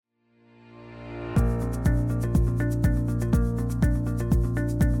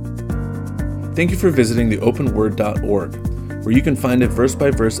Thank you for visiting theopenword.org, where you can find a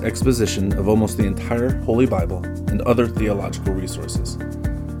verse-by-verse exposition of almost the entire Holy Bible and other theological resources.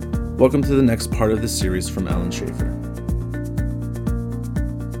 Welcome to the next part of this series from Alan Schaefer.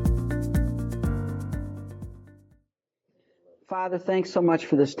 Father, thanks so much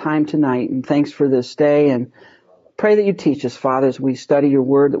for this time tonight, and thanks for this day, and pray that you teach us, Father, as we study your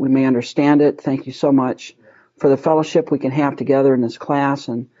word, that we may understand it. Thank you so much for the fellowship we can have together in this class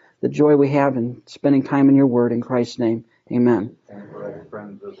and the joy we have in spending time in your word. In Christ's name, amen. And for our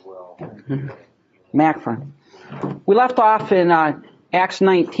friends as well. Mac friend. We left off in Acts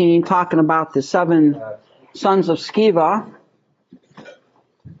 19 talking about the 7 sons of Sceva.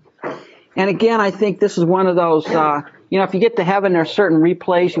 And again, I think this is one of those, if you get to heaven, there are certain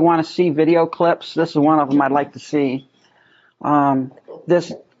replays you want to see, video clips. This is one of them I'd like to see.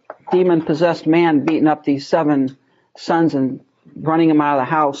 This demon-possessed man beating up these 7 sons and running them out of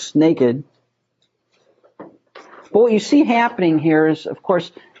the house naked. But what you see happening here is, of course,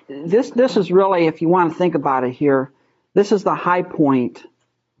 this is really, if you want to think about it here, this is the high point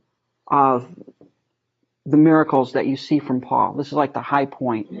of the miracles that you see from Paul. This is like the high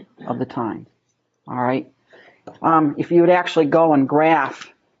point of the time. All right? If you would actually go and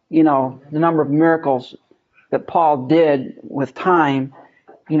graph, the number of miracles that Paul did with time,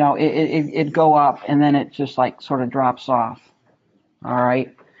 it'd go up and then it just like sort of drops off. All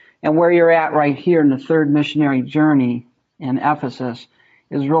right? And where you're at right here in the third missionary journey in Ephesus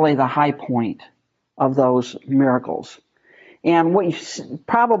is really the high point of those miracles. And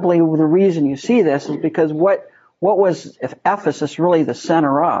probably the reason you see this is because what was Ephesus really the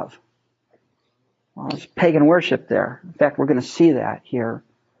center of? Well, it's pagan worship there. In fact, we're going to see that here.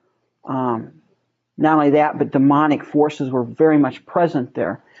 Not only that, but demonic forces were very much present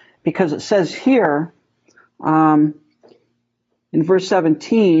there. Because it says here, in verse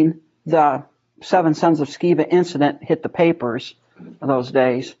 17, the 7 sons of Sceva incident hit the papers of those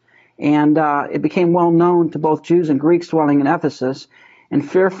days. And it became well known to both Jews and Greeks dwelling in Ephesus,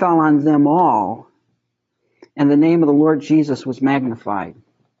 and fear fell on them all, and the name of the Lord Jesus was magnified.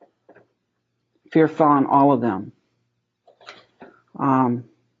 Fear fell on all of them.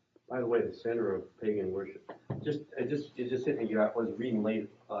 By the way, the center of pagan worship. It just hit me. I was reading late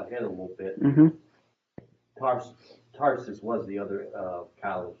ahead a little bit. Mm-hmm. Tarsus was the other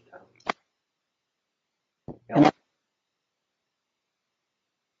college town.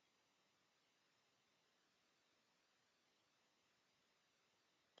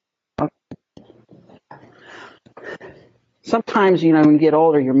 Sometimes, when you get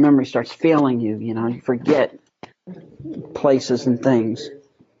older, your memory starts failing you. You forget places and things.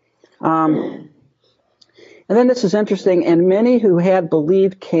 And then this is interesting. And many who had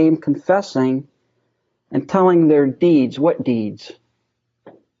believed came confessing and telling their deeds. What deeds?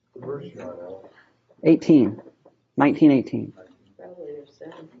 19:18. Probably their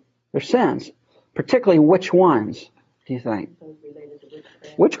sins. Their sins. Particularly which ones, do you think? Related to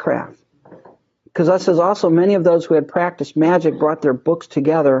Witchcraft. Because that says also many of those who had practiced magic brought their books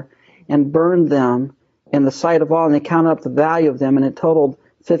together and burned them in the sight of all, and they counted up the value of them, and it totaled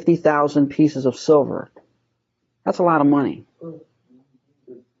 50,000 pieces of silver. That's a lot of money.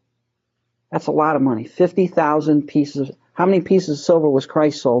 That's a lot of money. 50,000 pieces. How many pieces of silver was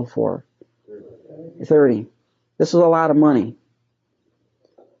Christ sold for? 30. This is a lot of money.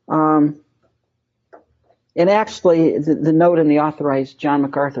 And actually, the note in the authorized John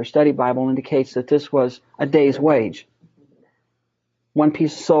MacArthur Study Bible indicates that this was a day's wage. 1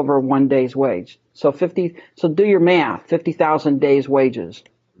 piece of silver, 1 day's wage. So do your math. 50,000 days' wages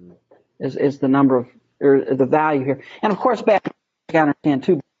is the number of, or the value here. And of course, back then, you got to understand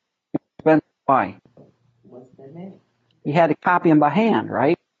too. Why? You had to copy them by hand,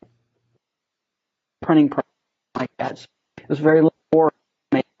 right? Printing press like that. So it was very little work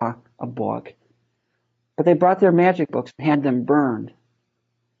to make a book. But they brought their magic books and had them burned.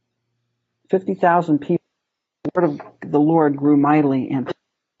 50,000 people. The word of the Lord grew mightily. And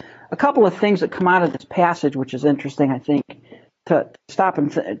a couple of things that come out of this passage, which is interesting, I think, to stop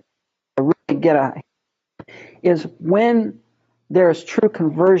and to really get is when there is true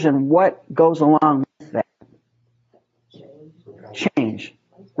conversion, what goes along with that? Change.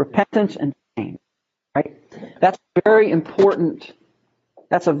 Repentance and change. Right? That's very important.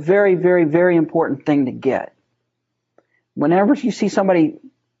 That's a very, very, very important thing to get. Whenever you see somebody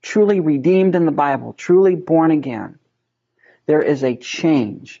truly redeemed in the Bible, truly born again, there is a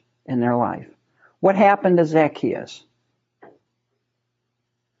change in their life. What happened to Zacchaeus?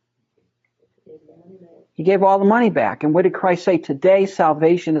 He gave all the money back. And what did Christ say? Today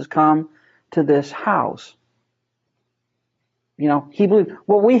salvation has come to this house. You know, he believed.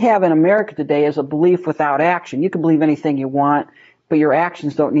 What we have in America today is a belief without action. You can believe anything you want, but your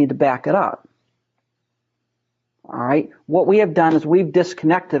actions don't need to back it up. All right. What we have done is we've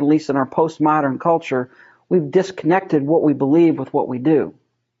disconnected, at least in our postmodern culture, we've disconnected what we believe with what we do.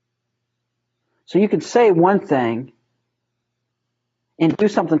 So you can say one thing and do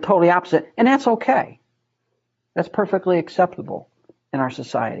something totally opposite, and that's okay. That's perfectly acceptable in our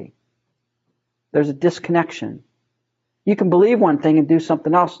society. There's a disconnection. You can believe one thing and do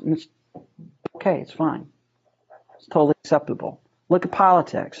something else, and it's okay, it's fine. It's totally acceptable. Look at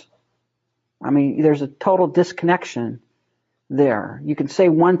politics. I mean, there's a total disconnection there. You can say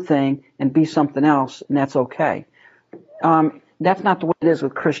one thing and be something else, and that's okay. That's not the way it is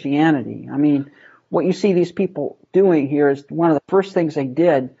with Christianity. I mean, what you see these people doing here is one of the first things they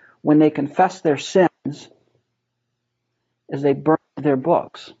did when they confessed their sins is they burned their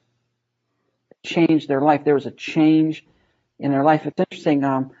books. Changed their life. There was a change in their life. It's interesting.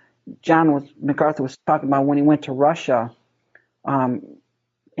 John MacArthur was talking about when he went to Russia and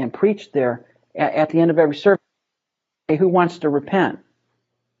preached there. At the end of every service, hey, who wants to repent?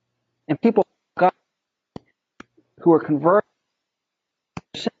 And people who were converted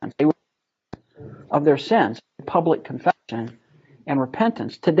of their sins, public confession and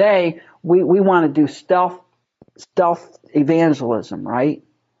repentance. Today, we want to do stealth evangelism, right?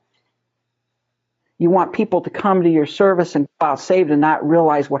 You want people to come to your service and go out saved and not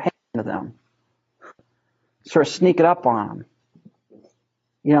realize what happened to them. Sort of sneak it up on them.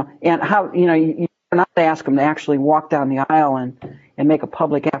 You know, and how, you know, you're not to ask them to actually walk down the aisle and make a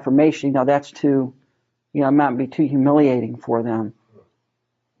public affirmation. You know, that's too, you know, it might be too humiliating for them.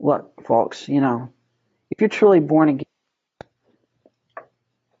 Look, folks, you know, if you're truly born again, it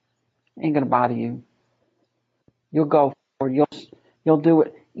ain't going to bother you. You'll go forward. You'll do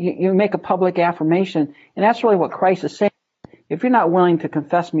it. You make a public affirmation, and that's really what Christ is saying. If you're not willing to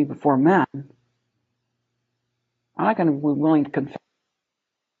confess me before men, I'm not going to be willing to confess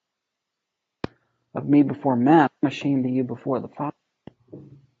of me before men. I'm ashamed of you before the Father.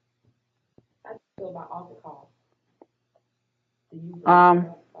 How do you feel about altar calls? Do you believe in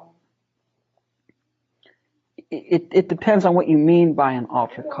altar calls? It depends on what you mean by an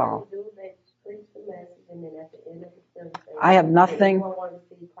altar call. What they do, they preach the message, and then at the end of the service, I have nothing. Anyone want to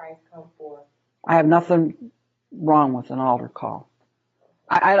see Christ come forth? I have nothing wrong with an altar call.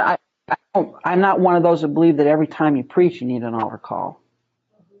 I'm not one of those that believe that every time you preach you need an altar call.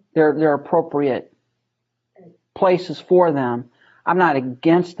 There are appropriate places for them. I'm not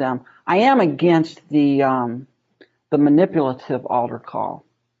against them. I am against the manipulative altar call.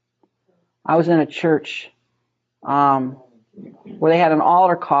 I was in a church where they had an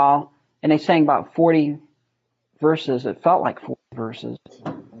altar call and they sang about 40 verses. It felt like 40 verses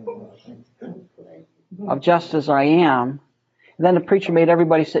of just as I am. And then the preacher made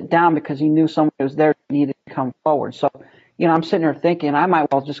everybody sit down because he knew someone was there who needed to come forward. So, you know, I'm sitting there thinking I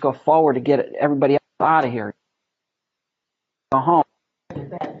might well just go forward to get everybody else out of here. Go home.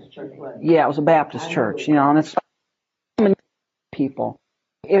 Yeah, it was a Baptist church, you know, and it's people.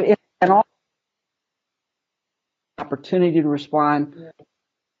 If an opportunity to respond,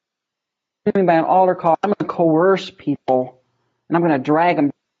 by an altar call, I'm going to coerce people and I'm going to drag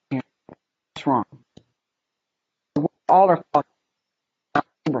them down. What's wrong? Altar call.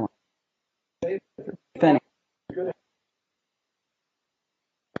 Finney.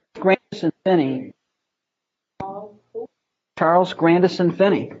 Grandison Finney. Charles Grandison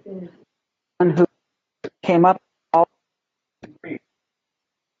Finney. One who came up.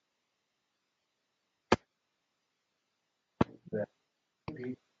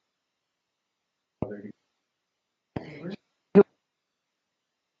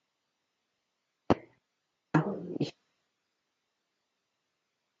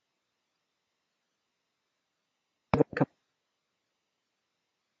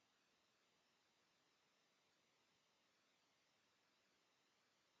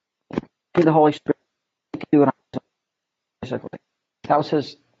 The Holy Spirit do it on his own, basically. That was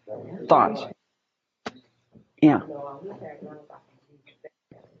his thoughts. Yeah.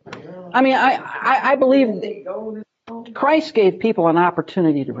 I mean, I believe Christ gave people an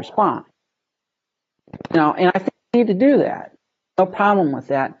opportunity to respond. You know, and I think we need to do that. No problem with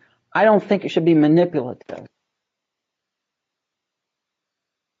that. I don't think it should be manipulative.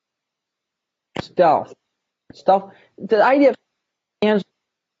 Stealth. The idea of hands.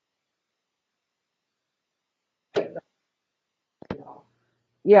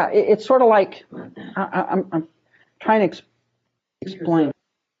 Yeah, it's sort of like I'm trying to explain.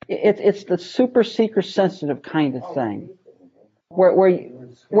 It's the super seeker sensitive kind of thing,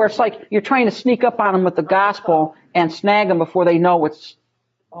 where it's like you're trying to sneak up on them with the gospel, and snag them before they know what's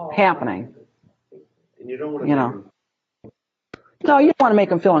Oh, happening. And you don't want to You know. No, you don't want to make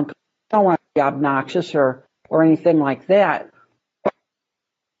them feel uncomfortable. You don't want to be obnoxious or anything like that.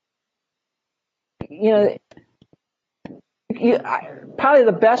 You know, probably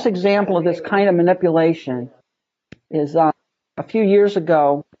the best example of this kind of manipulation is a few years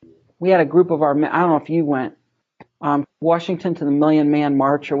ago, we had a group of our, I don't know if you went, Washington to the Million Man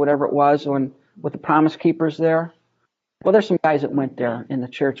March or whatever it was, with the Promise Keepers there. Well, there's some guys that went there in the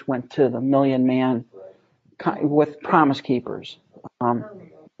church, went to the Million Man with Promise Keepers.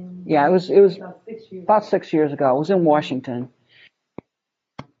 Yeah, it was about 6 years ago. It was in Washington.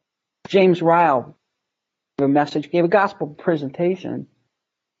 James Ryle gave a gospel presentation.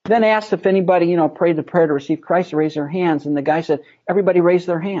 Then asked if anybody, prayed the prayer to receive Christ to raise their hands, and the guy said, everybody raised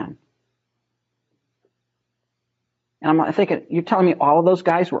their hand. And I'm thinking, you're telling me all of those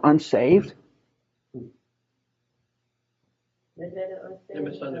guys were unsaved? They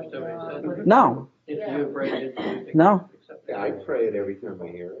misunderstood what he said. No. If you prayed it, No. Yeah, I pray it every time I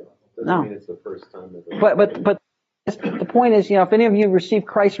hear it. Doesn't No. mean it's the first time that. But the point is, if any of you receive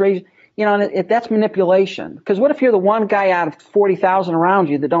Christ raised, and that's manipulation. Because what if you're the one guy out of 40,000 around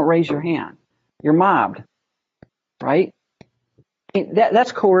you that don't raise your hand? You're mobbed, right?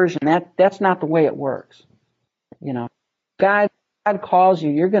 That's coercion. That's not the way it works. God calls you.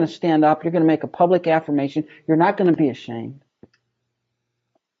 You're going to stand up. You're going to make a public affirmation. You're not going to be ashamed.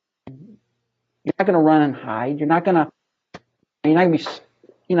 You're not going to run and hide. You're not going to be.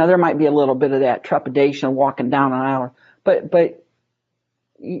 There might be a little bit of that trepidation walking down an aisle, but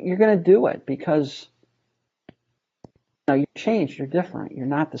you're going to do it because you changed. You're different. You're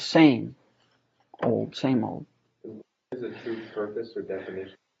not the same old. Is a true purpose or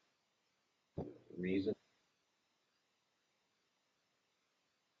definition? Reason?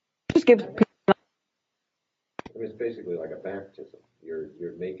 Just gives people. I mean, it's basically like a baptism.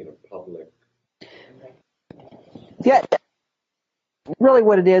 You're making a public. Yeah, really,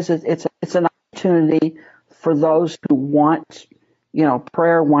 what it is it's an opportunity for those who want,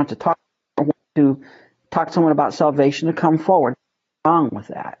 prayer, want to talk to someone about salvation to come forward. Wrong with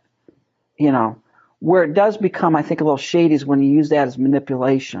that, Where it does become, I think, a little shady is when you use that as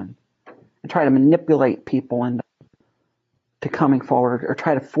manipulation and try to manipulate people into coming forward or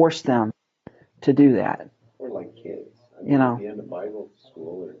try to force them to do that. Or like kids. At the end of Bible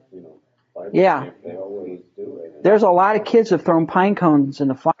school or Bible camp, they always do it. There's a lot of kids that have thrown pine cones in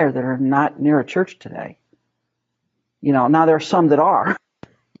the fire that are not near a church today. Now there are some that are.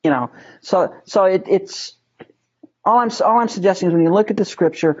 So it's all I'm suggesting is when you look at the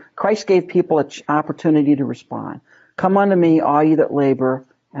scripture, Christ gave people an opportunity to respond. Come unto me, all you that labor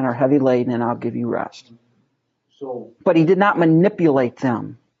and are heavy laden, and I'll give you rest. But he did not manipulate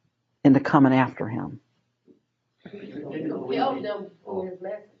them into coming after him. Compel them for his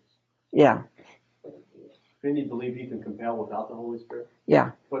message. Yeah. Didn't he believe he can compel without the Holy Spirit?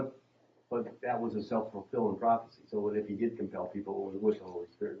 Yeah. But that was a self-fulfilling prophecy. So what if he did compel people with the Holy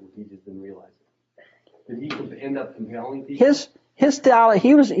Spirit? He just didn't realize it. Did he end up compelling people? His style,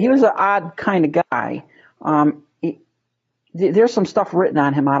 he was an odd kind of guy. There's some stuff written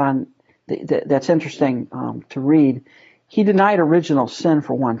on him out on that's interesting to read. He denied original sin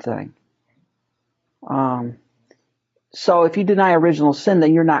for one thing. So if you deny original sin,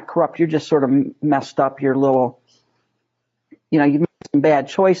 then you're not corrupt. You're just sort of messed up. You're a little, you've made some bad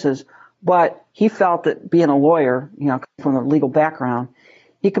choices. But he felt that being a lawyer, from a legal background,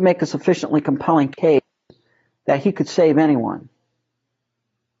 he could make a sufficiently compelling case that he could save anyone.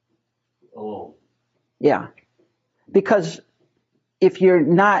 Oh. Yeah. Because if you're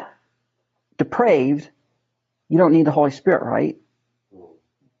not depraved, you don't need the Holy Spirit, right?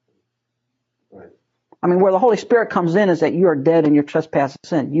 Right. I mean, where the Holy Spirit comes in is that you are dead in your trespass and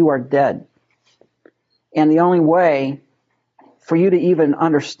sin. You are dead. And the only way for you to even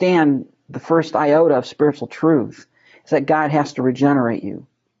understand the first iota of spiritual truth is that God has to regenerate you,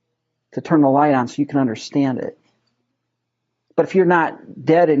 to turn the light on so you can understand it. But if you're not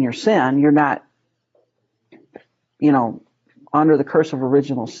dead in your sin, you're not, under the curse of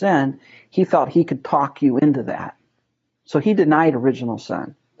original sin, he felt he could talk you into that. So he denied original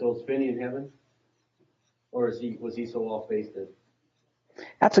sin. So is Finney in heaven? Or was he so off base that?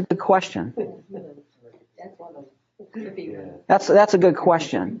 That's a good question. That's one of them. Yeah. That's a good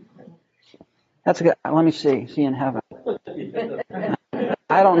question. Let me see. Is he in heaven?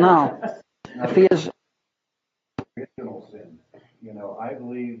 I don't know. If he is. Original sin. I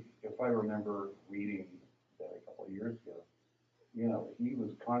believe, if I remember reading that a couple of years ago, he was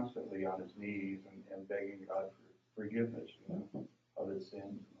constantly on his knees and begging God for forgiveness, of his sins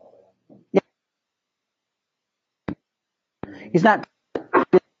and all that. He's not.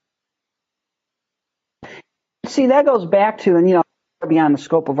 See, that goes back to, and beyond the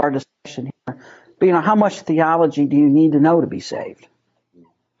scope of our discussion here, but how much theology do you need to know to be saved?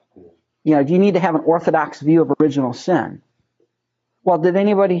 Do you need to have an orthodox view of original sin? Well, did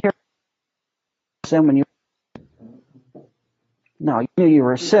anybody hear sin when you? No, you knew you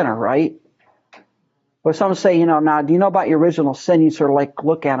were a sinner, right? But someone say, now, do you know about your original sin? You sort of like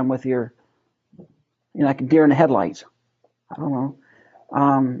look at them with your, like a deer in the headlights. I don't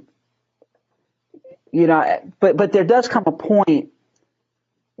know. But there does come a point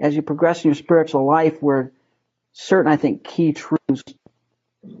as you progress in your spiritual life where certain, I think, key truths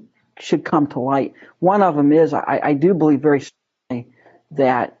should come to light. One of them is, I do believe very strongly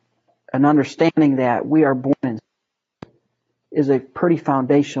that an understanding that we are born in is a pretty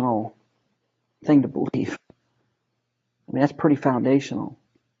foundational thing to believe. I mean, that's pretty foundational.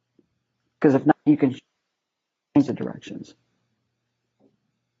 Because if not, you can change the directions.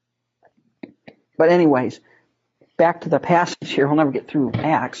 But anyways, back to the passage here. We'll never get through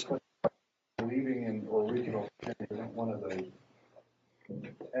Acts. Believing in original sin isn't one of those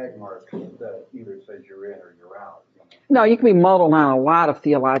tag marks that either says you're in or you're out. No, you can be muddled on a lot of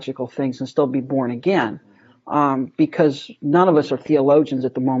theological things and still be born again. Because none of us are theologians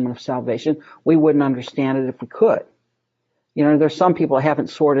at the moment of salvation. We wouldn't understand it if we could. There's some people that haven't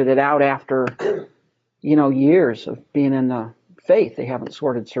sorted it out after, years of being in the faith. They haven't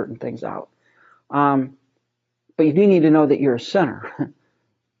sorted certain things out. But you do need to know that you're a sinner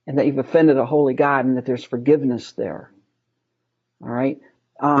and that you've offended a holy God and that there's forgiveness there. All right?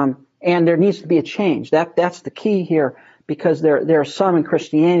 And there needs to be a change. That's the key here, because there are some in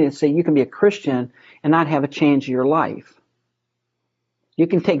Christianity that say you can be a Christian and not have a change in your life. You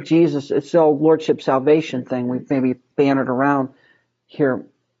can take Jesus, it's the old Lordship salvation thing we've maybe bannered around here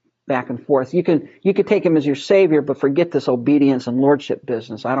back and forth. You could take him as your Savior, but forget this obedience and Lordship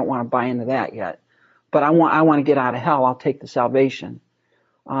business. I don't want to buy into that yet. But I want to get out of hell. I'll take the salvation.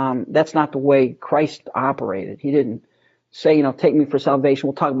 That's not the way Christ operated. He didn't say, take me for salvation.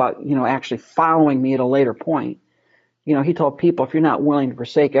 We'll talk about, actually following me at a later point. He told people, if you're not willing to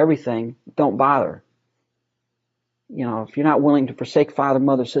forsake everything, don't bother. If you're not willing to forsake father,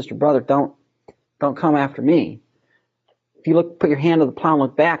 mother, sister, brother, don't come after me. If you put your hand to the plow and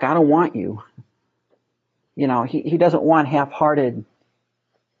look back, I don't want you. He doesn't want half-hearted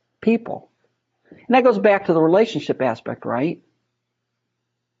people. And that goes back to the relationship aspect, right?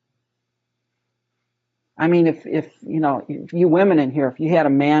 I mean, if you women in here, if you had a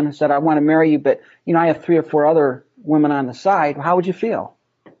man who said, I want to marry you, but, I have 3 or 4 other women on the side, how would you feel?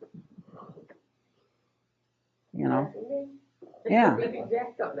 Yeah. Yeah.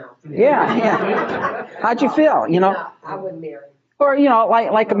 How'd you feel? No, I wouldn't marry. Or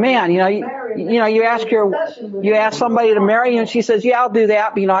like a man, you ask somebody to marry you, and she says, "Yeah, I'll do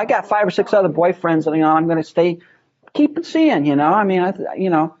that." But I got 5 or 6 other boyfriends, and I'm going to keep it seeing. I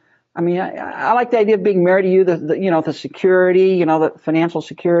like the idea of being married to you, the security, the financial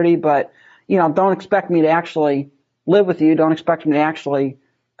security, but don't expect me to actually live with you. Don't expect me to actually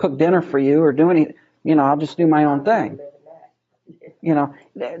cook dinner for you or do anything. I'll just do my own thing.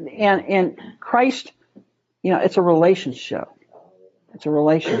 And Christ, it's a relationship. It's a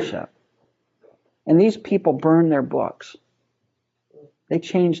relationship. And these people burn their books. They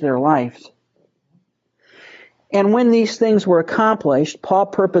change their lives. And when these things were accomplished, Paul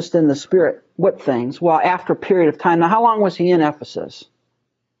purposed in the Spirit, what things? Well, after a period of time. Now, how long was he in Ephesus?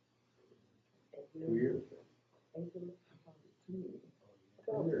 2 years.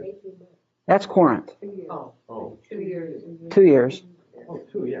 That's Corinth. Oh, 2 years. 2 years. oh,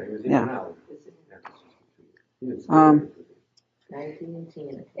 2, yeah, he was in Yeah. and out. He didn't stay Um, there. 19 and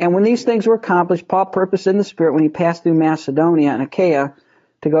 10. And when these things were accomplished, Paul purposed in the Spirit when he passed through Macedonia and Achaia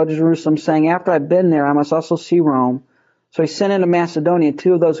to go to Jerusalem, saying, after I've been there, I must also see Rome. So he sent into Macedonia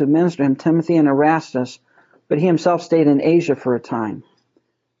 2 of those who ministered to him, Timothy and Erastus, but he himself stayed in Asia for a time.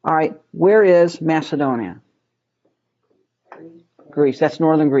 All right, where is Macedonia? Greece. That's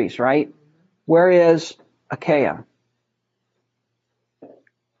northern Greece, right? Where is Achaia?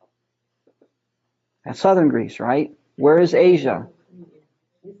 That's southern Greece, right? Where is Asia?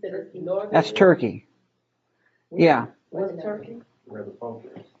 You said it's northern. That's Turkey. Yeah, What's Turkey? Where the Pope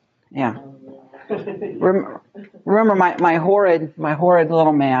is. yeah. Remember my horrid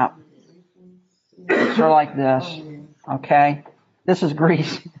little map. Sort of like this. Okay, this is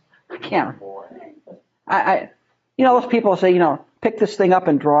Greece. I can't. Those people say, pick this thing up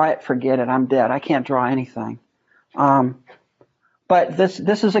and draw it. Forget it. I'm dead. I can't draw anything. But this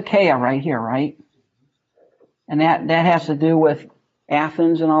is Achaia right here, right? And that has to do with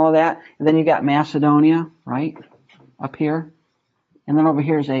Athens and all of that. And then you got Macedonia, right, up here. and then over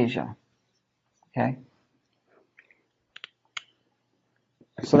here is Asia. Okay?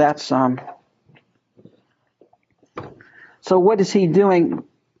 So that's, so what is he doing?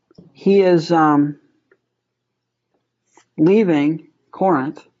 He is leaving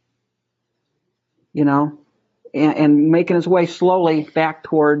Corinth, you know, and making his way slowly back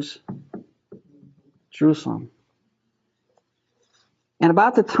towards Jerusalem. And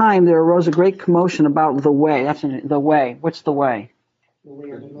about the time there arose a great commotion about the way. That's the way. What's the way? The way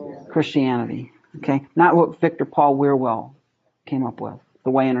of the Lord. Christianity. Okay? Not what Victor Paul Wierwell came up with.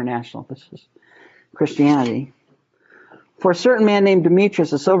 The Way International. This is Christianity. For a certain man named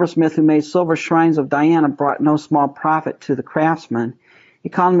Demetrius, a silversmith who made silver shrines of Diana, brought no small profit to the craftsmen. He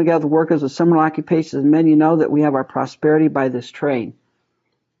called them together workers of similar occupations, and men, you know that we have our prosperity by this trade.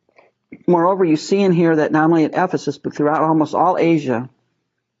 Moreover, you see and hear that not only at Ephesus, but throughout almost all Asia,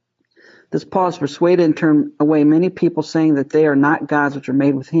 this Paul has persuaded and turned away many people, saying that they are not gods which are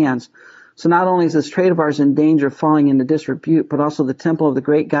made with hands. So not only is this trade of ours in danger of falling into disrepute, but also the temple of the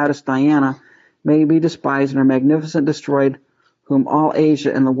great goddess Diana may be despised and her magnificent destroyed, whom all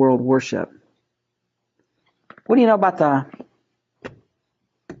Asia and the world worship. What do you know about the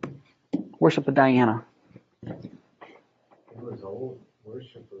worship of Diana? It was old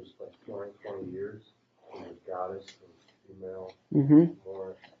worship. It was like 220 years. And the goddess of female,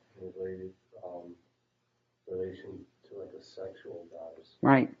 more related relation to like a sexual goddess.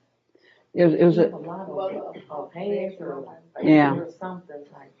 Right. It was a lot of hands or something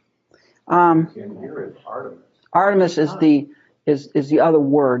like. Here is Artemis. Artemis is the other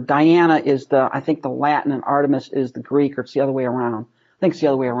word. Diana is I think the Latin, and Artemis is the Greek, or it's the other way around. I think it's the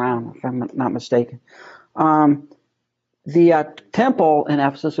other way around, if I'm not mistaken. The temple in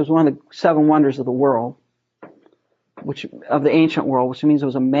Ephesus was one of the 7 wonders of the world, of the ancient world, which means it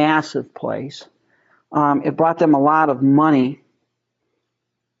was a massive place. It brought them a lot of money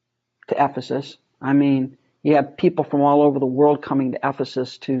to Ephesus. I mean, you have people from all over the world coming to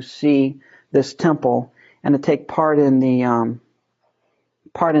Ephesus to see this temple and to take part in the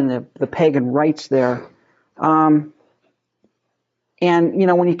pagan rites there. And you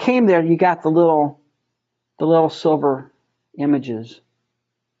know, when you came there, you got the little silver images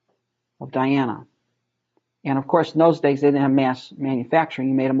of Diana. And of course, in those days, they didn't have mass manufacturing.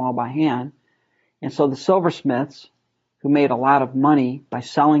 You made them all by hand. And so the silversmiths, who made a lot of money by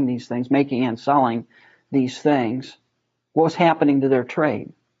selling these things, making and selling these things, what was happening to their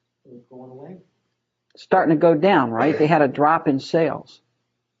trade? It was going away. Starting to go down, right? They had a drop in sales.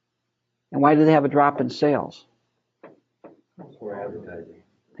 And why did they have a drop in sales? For advertising.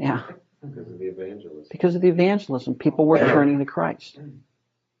 Yeah. Because of the evangelism. Because of the evangelism. People were turning to Christ. All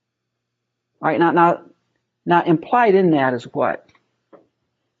right, now implied in that is what?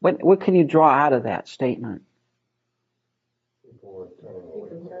 What can you draw out of that statement?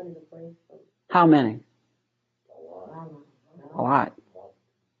 How many? A lot.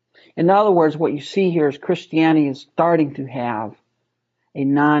 In other words, what you see here is Christianity is starting to have a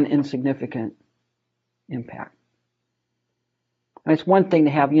non-insignificant impact. And it's one thing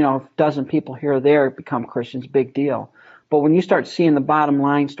to have, a dozen people here or there become Christians, big deal. But when you start seeing the bottom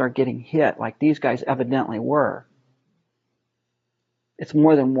line start getting hit, like these guys evidently were, it's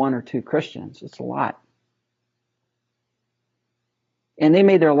more than 1 or 2 Christians. It's a lot. And they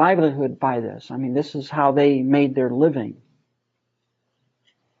made their livelihood by this. I mean, this is how they made their living.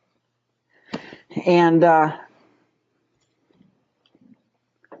 And by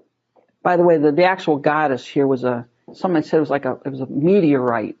the way, the actual goddess here was somebody said it was a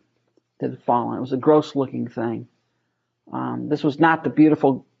meteorite that had fallen. It was a gross-looking thing. This was not the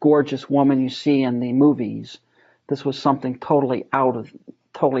beautiful, gorgeous woman you see in the movies. This was something totally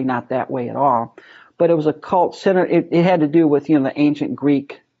not that way at all. But it was a cult center. It had to do with, the ancient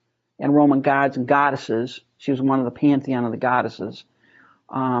Greek and Roman gods and goddesses. She was one of the pantheon of the goddesses.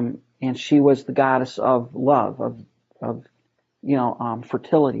 And she was the goddess of love, of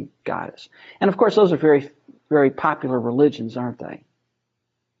fertility goddess. And of course, those are very, very popular religions, aren't they?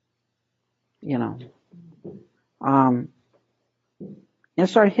 And it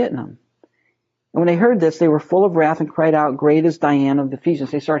started hitting them. And when they heard this, they were full of wrath and cried out, "Great is Diana of the Ephesians."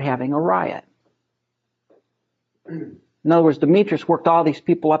 They started having a riot. In other words, Demetrius worked all these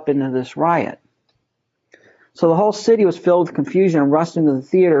people up into this riot. So the whole city was filled with confusion and rushed into the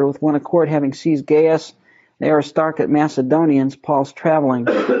theater with one accord, having seized Gaius and Aristarchus, Macedonians, Paul's traveling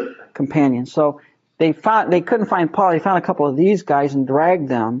companions. So they couldn't find Paul. They found a couple of these guys and dragged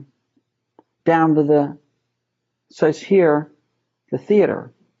them down to it says here, the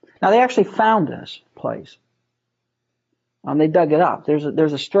theater. Now they actually found this place. They dug it up.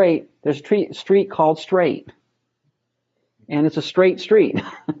 There's a street called Straight. and it's a straight street.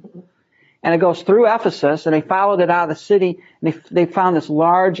 And it goes through Ephesus, and they followed it out of the city, and they found this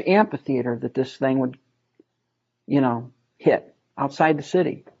large amphitheater that this thing would, hit outside the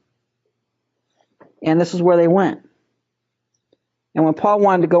city. And this is where they went. And when Paul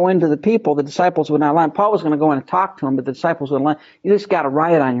wanted to go into the people, the disciples would not let him. Paul was going to go in and talk to them, but the disciples wouldn't let him. You just got a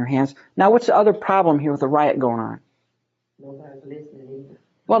riot on your hands. Now, what's the other problem here with the riot going on? Nobody's listening either.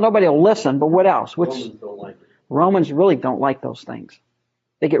 Well, nobody will listen, but what else? Romans don't like it. Romans really don't like those things.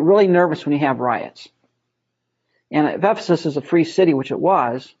 They get really nervous when you have riots. And if Ephesus is a free city, which it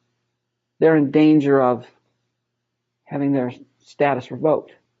was, they're in danger of having their status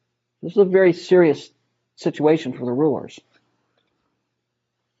revoked. This is a very serious situation for the rulers.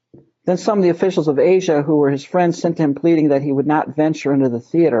 Then some of the officials of Asia who were his friends sent to him pleading that he would not venture into the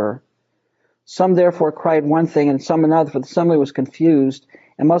theater. Some therefore cried one thing and some another, for the assembly was confused,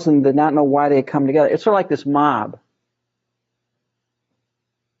 and most of them did not know why they had come together. It's sort of like this mob.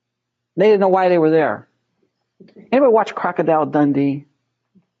 They didn't know why they were there. Anybody watch Crocodile Dundee?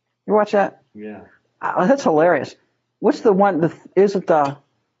 You watch that? Yeah. That's hilarious. What's the one? It's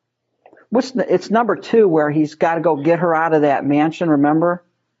number 2 where he's got to go get her out of that mansion. Remember?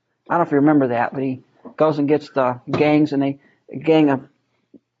 I don't know if you remember that, but he goes and gets the gangs, and a gang of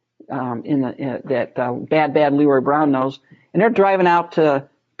bad Leroy Brown knows, and they're driving out to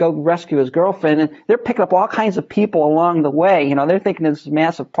go rescue his girlfriend, and they're picking up all kinds of people along the way. They're thinking it's this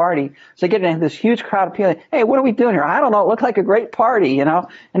massive party, so they get into this huge crowd of people. Hey, what are we doing here? I don't know. It looked like a great party, and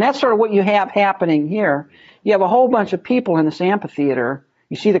that's sort of what you have happening here. You have a whole bunch of people in this amphitheater.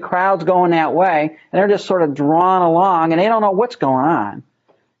 You see the crowds going that way, and they're just sort of drawn along, and they don't know what's going on.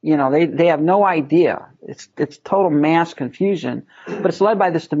 They have no idea. It's total mass confusion, but it's led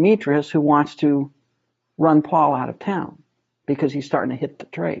by this Demetrius who wants to run Paul out of town because he's starting to hit the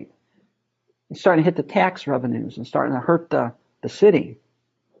trade. He's starting to hit the tax revenues and starting to hurt the city.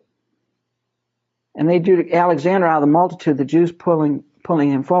 And they drew Alexander out of the multitude, the Jews pulling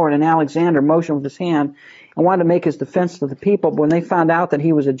him forward, and Alexander motioned with his hand and wanted to make his defense to the people. But when they found out that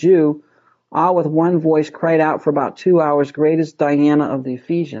he was a Jew, all with one voice cried out for about 2 hours, "Great is Diana of the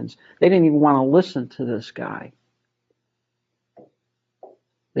Ephesians." They didn't even want to listen to this guy.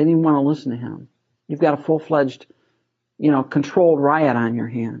 They didn't even want to listen to him. You've got a full-fledged, controlled riot on your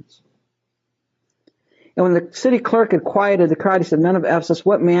hands. And when the city clerk had quieted the crowd, he said, "Men of Ephesus,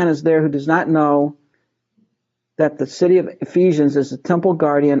 what man is there who does not know that the city of Ephesians is the temple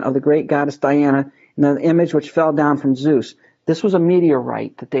guardian of the great goddess Diana, and the image which fell down from Zeus?" This was a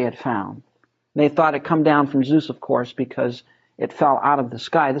meteorite that they had found. They thought it come down from Zeus, of course, because it fell out of the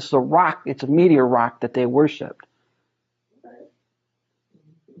sky. This is a rock. It's a meteor rock that they worshipped.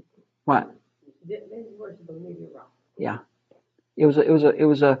 What? They worship a meteor rock. Yeah. It was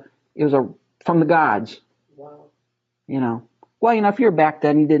a from the gods. Wow. Well, if you were back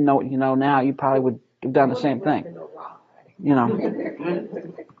then, you didn't know what you know now, you probably would have done the same thing.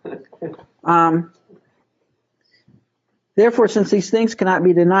 Therefore, since these things cannot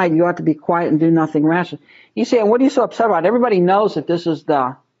be denied, you ought to be quiet and do nothing rash. You say, and what are you so upset about? Everybody knows that this is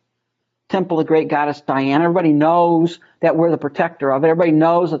the temple of the great goddess Diana. Everybody knows that we're the protector of it. Everybody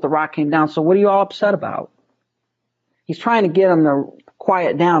knows that the rock came down. So what are you all upset about? He's trying to get them to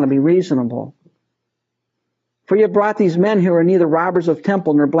quiet down and be reasonable. For you have brought these men who are neither robbers of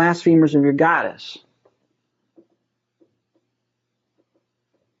temple nor blasphemers of your goddess.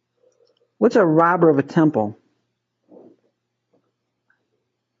 What's a robber of a temple?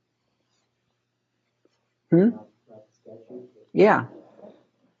 Yeah.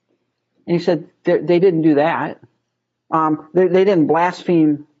 And he said they didn't do that. They didn't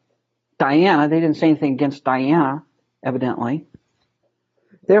blaspheme Diana. They didn't say anything against Diana, evidently.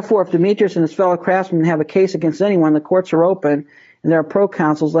 Therefore, if Demetrius and his fellow craftsmen have a case against anyone, the courts are open, and there are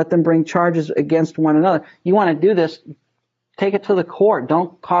proconsuls. Let them bring charges against one another. You want to do this, take it to the court.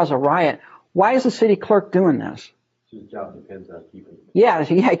 Don't cause a riot. Why is the city clerk doing this? His job depends on keeping it. Yeah,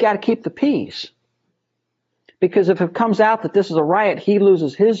 you got to keep the peace. Because if it comes out that this is a riot, he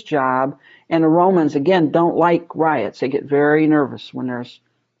loses his job, and the Romans, again, don't like riots. They get very nervous when there's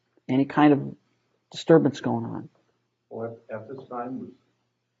any kind of disturbance going on. Well, at this time, was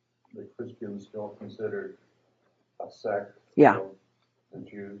the Christians still considered a sect? Yeah. The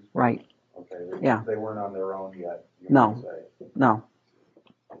Jews? Right. Okay. They weren't on their own yet. No.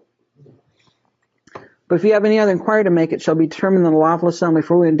 But if you have any other inquiry to make, it shall be determined in the lawful assembly,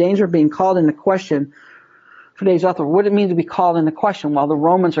 for we are in danger of being called into question for today's author. What does it mean to be called into question? Well, the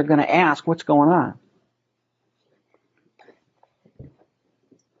Romans are going to ask what's going on.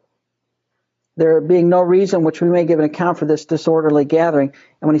 There being no reason which we may give an account for this disorderly gathering.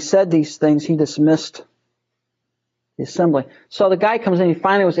 And when he said these things, he dismissed The assembly. So the guy comes in, he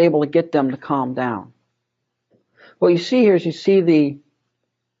finally was able to get them to calm down. What you see here is you see the,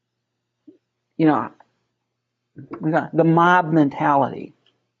 we got the mob mentality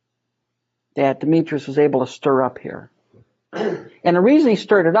that Demetrius was able to stir up here. And the reason he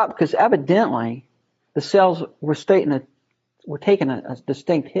stirred it up, because evidently the cells were taking a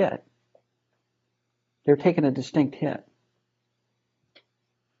distinct hit. They were taking a distinct hit.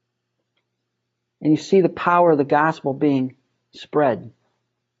 And you see the power of the gospel being spread.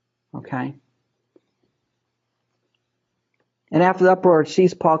 Okay? And after the uproar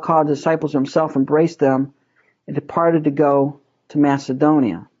ceased, Paul called the disciples to himself, embraced them, and departed to go to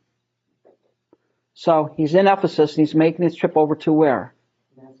Macedonia. So he's in Ephesus, and he's making his trip over to where?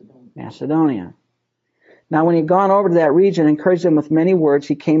 Macedonia. Now when he had gone over to that region, encouraged them with many words,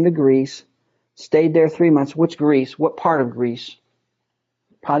 he came to Greece, stayed there 3 months. Which Greece? What part of Greece?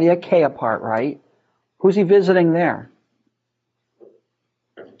 Probably the Achaia part, right? Who's he visiting there?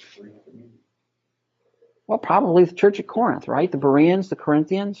 Well, probably the church at Corinth, right? The Bereans, the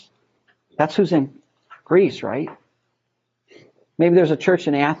Corinthians. That's who's in Greece, right? Maybe there's a church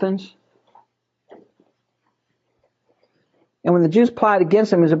in Athens. And when the Jews plotted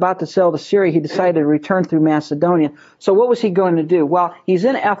against him, he was about to sail to Syria, he decided to return through Macedonia. So what was he going to do? Well, he's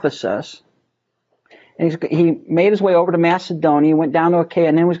in Ephesus, and he made his way over to Macedonia, went down to Achaia,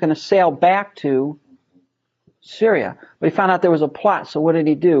 and then was going to sail back to Syria. But he found out there was a plot, so what did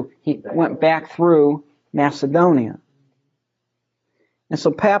he do? He went back through Macedonia. And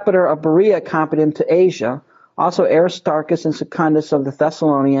so Papater of Berea accompanied him to Asia, also Aristarchus and Secundus of the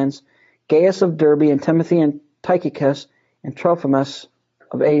Thessalonians, Gaius of Derbe, and Timothy and Tychicus, and Trophimus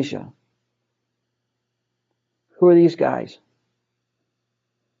of Asia. Who are these guys?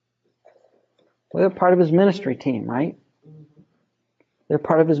 Well, they're part of his ministry team, right? They're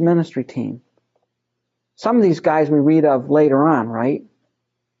part of his ministry team. Some of these guys we read of later on, right?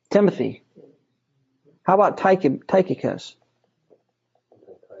 Timothy. How about Tychicus?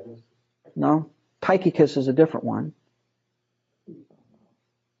 No, Tychicus is a different one.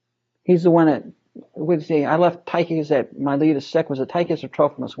 He's the one that, I left Tychicus at my lead is sick. Was it Tychicus or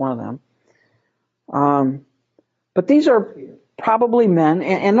Trophimus? One of them. But these are probably men,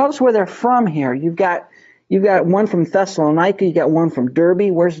 and notice where they're from here. You've got one from Thessalonica. You got one from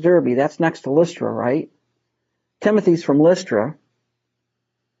Derbe. Where's Derbe? That's next to Lystra, right? Timothy's from Lystra.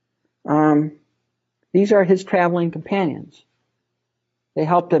 These are his traveling companions. They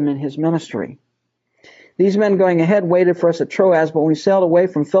helped him in his ministry. These men going ahead waited for us at Troas, but when we sailed away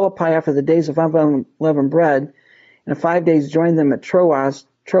from Philippi after the days of unleavened bread, and in 5 days joined them at Troas,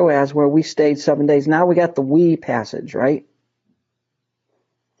 where we stayed 7 days. Now we got the we passage, right?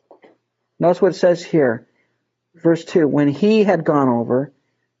 Notice what it says here. Verse 2, when he had gone over,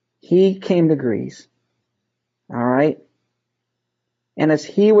 he came to Greece. All right? And as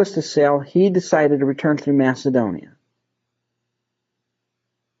he was to sail, he decided to return through Macedonia.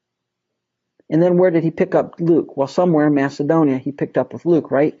 And then where did he pick up Luke? Well, somewhere in Macedonia he picked up with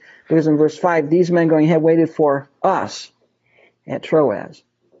Luke, right? Because in verse 5, these men going ahead waited for us at Troas.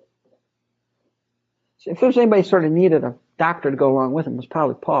 So if there's anybody sort of needed a doctor to go along with him, it was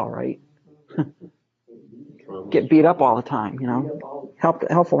probably Paul, right? Get beat up all the time,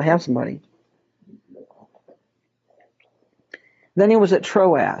 Helpful to have somebody. Then he was at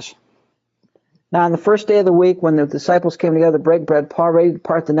Troas. Now, on the first day of the week, when the disciples came together to break bread, Paul, ready to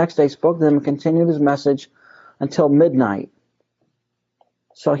depart the next day, spoke to them and continued his message until midnight.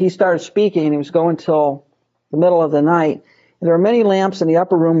 So he started speaking, and he was going till the middle of the night. And there were many lamps in the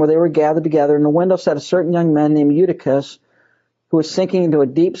upper room where they were gathered together. In the window sat a certain young man named Eutychus, who was sinking into a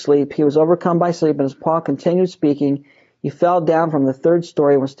deep sleep. He was overcome by sleep, and as Paul continued speaking, he fell down from the third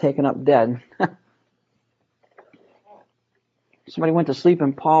story and was taken up dead. Somebody went to sleep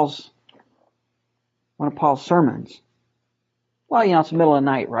in one of Paul's sermons. Well, it's the middle of the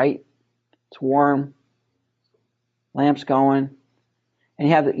night, right? It's warm, lamps going, and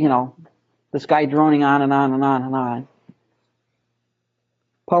you have this guy droning on and on and on and on.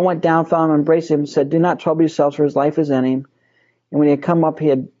 Paul went down, found him, embraced him, and said, "Do not trouble yourselves, for his life is in him." And when he had come up, he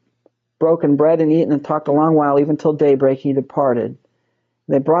had broken bread and eaten and talked a long while, even till daybreak. He departed.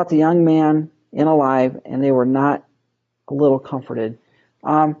 They brought the young man in alive, and they were not a little comforted.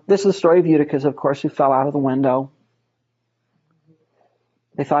 This is the story of Eutychus, of course, who fell out of the window.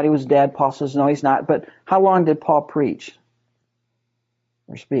 They thought he was dead. Paul says, no, he's not. But how long did Paul preach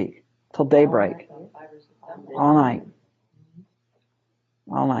or speak? Till daybreak. All night.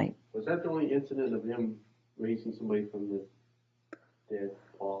 All night. Was that the only incident of him raising somebody from the dead,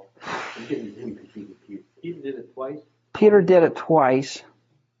 Paul? I'm getting him confused with Peter. Peter did it twice? Peter did it twice.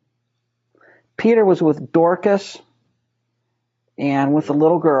 Peter was with Dorcas and with a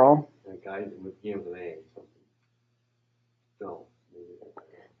little girl. And a guy with begins with A or something. No.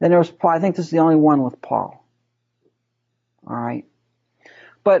 Then there was Paul. I think this is the only one with Paul. All right.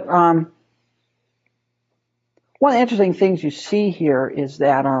 But one of the interesting things you see here is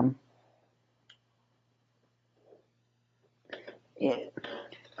that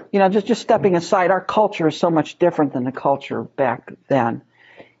just stepping aside, our culture is so much different than the culture back then,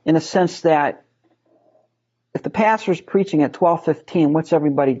 in the sense that if the pastor's preaching at 12:15, what's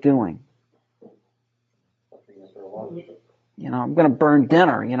everybody doing? I'm going to burn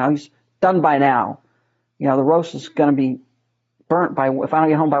dinner. He's done by now. The roast is going to be burnt if I don't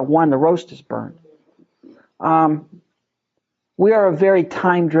get home by 1, the roast is burnt. We are a very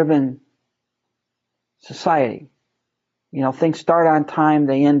time-driven society. Things start on time,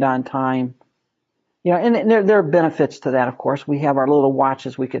 they end on time. And there are benefits to that, of course. We have our little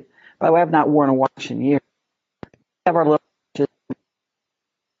watches. By the way, I've not worn a watch in years. We have our little watches.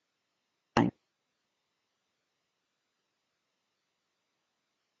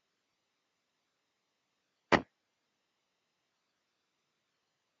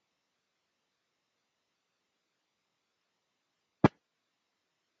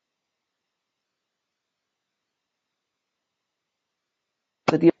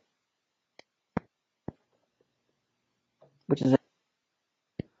 Which is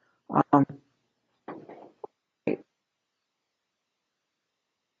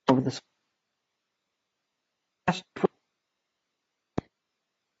over the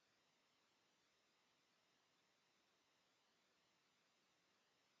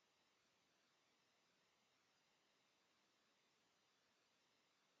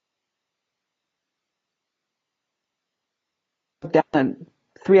down in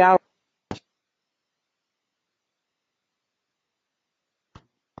 3 hours.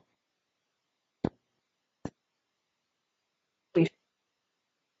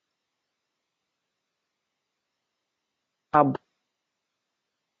 How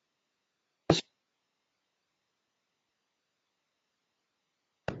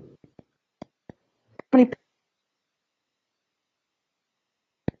many?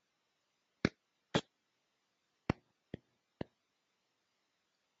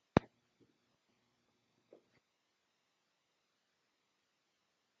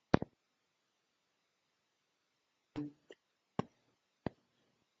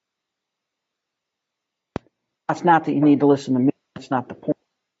 It's not that you need to listen to me. That's not the point.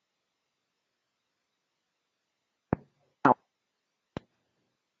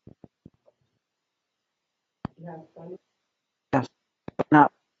 Yes,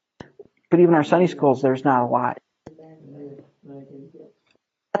 but even our Sunday schools, there's not a lot. Is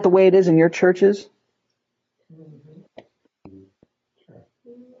that the way it is in your churches?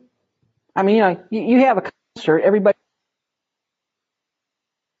 I mean, you have a concert, everybody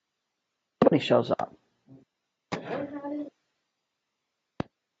shows up.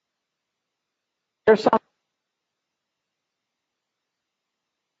 There's some.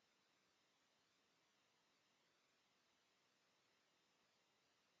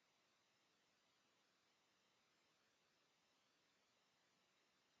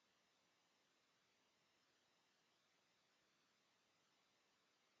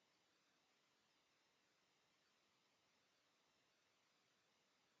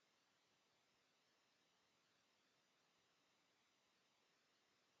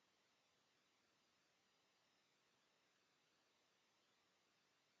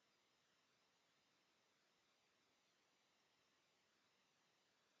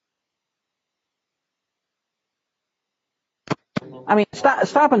 I mean,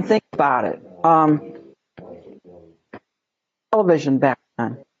 stop and think about it. Television back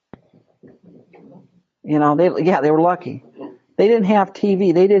then. They were lucky. They didn't have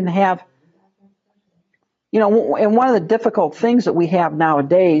TV. They didn't have, and one of the difficult things that we have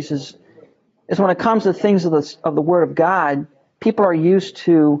nowadays is when it comes to things of the Word of God, people are used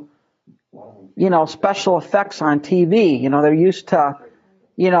to, special effects on TV. They're used to,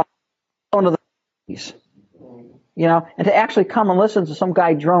 going to the movies. And to actually come and listen to some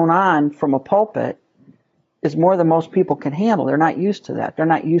guy drone on from a pulpit is more than most people can handle. They're not used to that. They're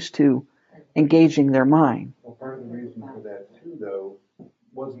not used to engaging their mind. Well, part of the reason for that too, though,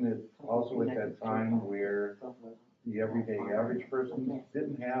 wasn't it also at that time where the everyday average person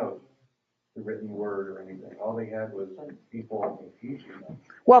didn't have the written word or anything? All they had was people teaching them.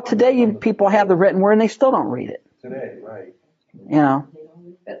 Well, today people have the written word and they still don't read it. Today, right.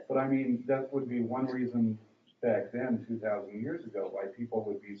 But I mean, that would be one reason back then, 2,000 years ago, why people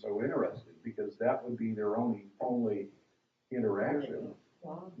would be so interested, because that would be their only interaction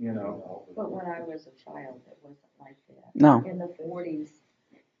you know. But when I was a child, it wasn't like that. No. In the 40s,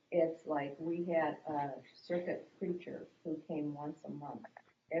 it's like we had a circuit preacher who came once a month.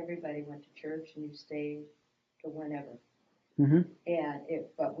 Everybody went to church and you stayed to whenever. Mm-hmm.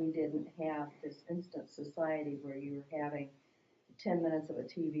 But we didn't have this instant society where you were having 10 minutes of a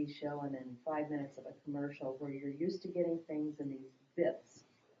TV show and then 5 minutes of a commercial, where you're used to getting things in these bits.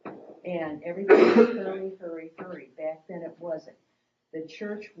 And everything was hurry, hurry, hurry. Back then it wasn't. The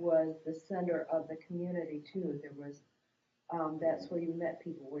church was the center of the community too. There was, that's where you met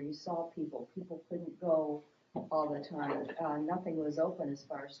people, where you saw people. People couldn't go all the time. Nothing was open as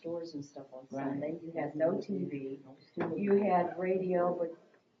far as stores and stuff on Sunday. You had no TV. You had radio, but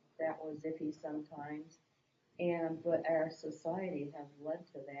that was iffy sometimes. But our society has led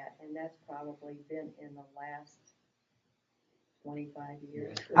to that, and that's probably been in the last 25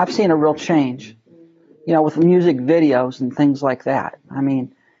 years. I've seen a real change, with music videos and things like that. I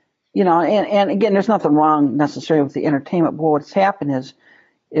mean, and again, there's nothing wrong necessarily with the entertainment, but what's happened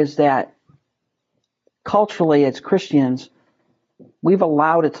is that culturally as Christians, we've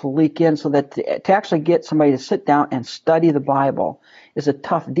allowed it to leak in, so that to actually get somebody to sit down and study the Bible is a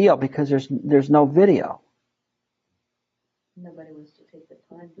tough deal because there's no video. Nobody wants to take the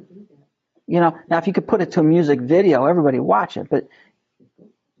time to do that. Now if you could put it to a music video, everybody would watch it, but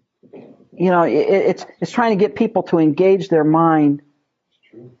it's trying to get people to engage their mind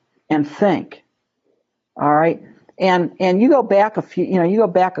and think. All right, and you go back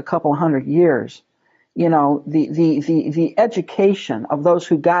a couple of hundred years. The education of those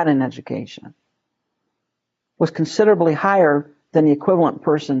who got an education was considerably higher than the equivalent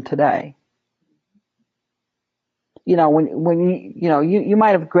person today. When you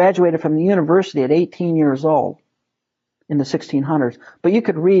might have graduated from the university at 18 years old in the 1600s, but you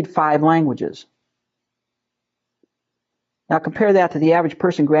could read 5 languages. Now compare that to the average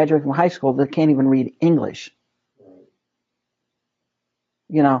person graduating from high school that can't even read English.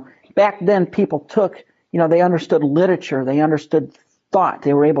 Back then people took, they understood literature, they understood thought,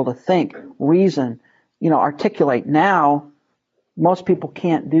 they were able to think, reason, articulate. Now, most people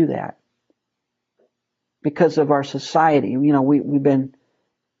can't do that because of our society. We've been,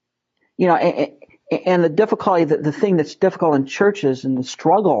 and the difficulty, the thing that's difficult in churches and the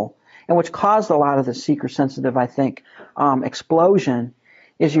struggle, and which caused a lot of the seeker-sensitive, I think, explosion,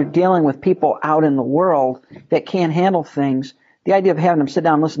 is you're dealing with people out in the world that can't handle things. The idea of having them sit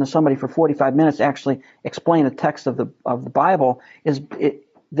down and listen to somebody for 45 minutes actually explain the text of the Bible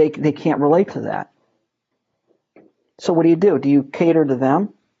they can't relate to that. So what do? Do you cater to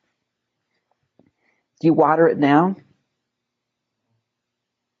them? Do you water it down?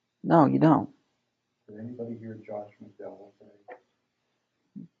 No, you don't. Did anybody hear Josh McDowell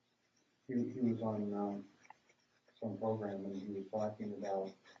today? He was on some program and he was talking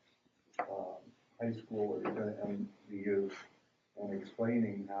about high schoolers and the youth, and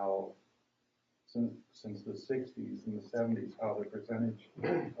explaining how since the 60s and the 70s, how the percentage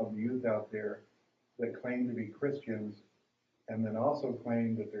of youth out there that claim to be Christians and then also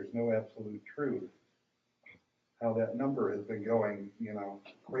claim that there's no absolute truth, how that number has been going,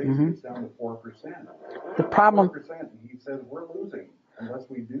 crazy. Mm-hmm. It's down to 4%. The problem, 4%, and he says we're losing unless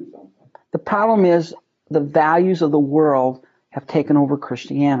we do something. The problem is the values of the world have taken over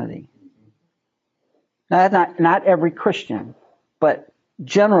Christianity. Mm-hmm. Now, not every Christian, but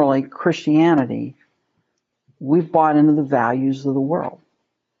generally Christianity, we've bought into the values of the world.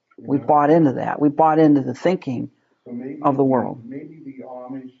 We've bought into that. We bought into the thinking of the world. Maybe the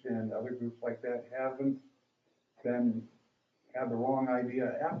Amish and other groups like that haven't had the wrong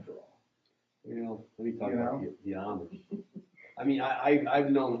idea after all. Let me talk about the Amish. I mean, I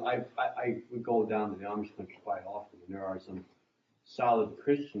would go down to the Amish country quite often, and there are some solid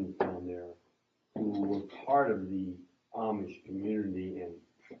Christians down there who were part of the Amish community and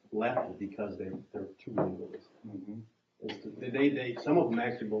left it because they're too legalist. Mm-hmm. Some of them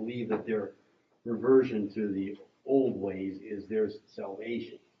actually believe that their reversion to the old ways is their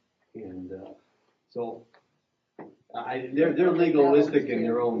salvation, and so they're legalistic in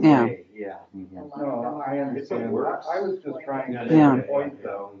their own way. Yeah. Mm-hmm. No, I understand. I was just trying to make a point,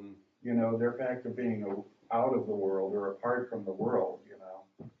 though. Their fact of being out of the world or apart from the world.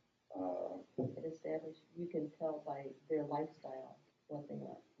 It established. You can tell by their lifestyle what they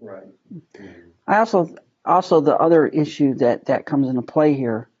are. Right. I also the other issue that comes into play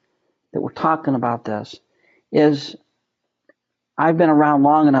here, that we're talking about this, is I've been around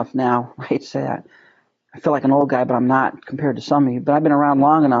long enough now. I hate to say that. I feel like an old guy, but I'm not compared to some of you. But I've been around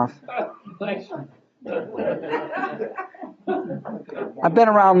long enough. I've been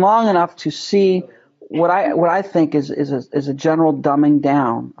around long enough to see what I think is a general dumbing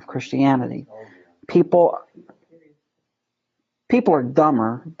down of Christianity. People are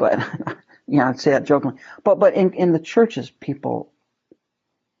dumber, but I'd say that jokingly. But in the churches, people,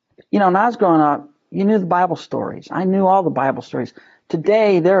 when I was growing up, you knew the Bible stories. I knew all the Bible stories.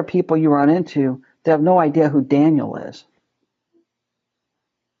 Today, there are people you run into that have no idea who Daniel is.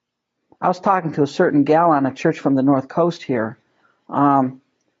 I was talking to a certain gal on a church from the North Coast here, who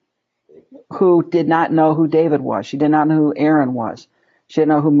did not know who David was. She did not know who Aaron was. She didn't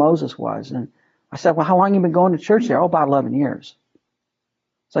know who Moses was. And I said, well, how long have you been going to church there? Oh, about 11 years.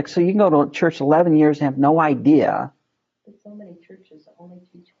 It's like, so you can go to church 11 years and have no idea. But so many churches only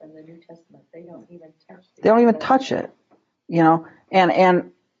teach from the New Testament. They don't even touch it. They don't even touch it,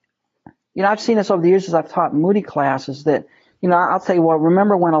 And I've seen this over the years as I've taught Moody classes that, I'll say, well,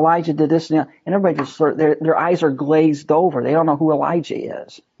 remember when Elijah did this? And everybody just their eyes are glazed over. They don't know who Elijah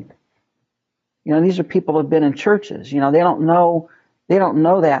is. These are people who have been in churches. They don't know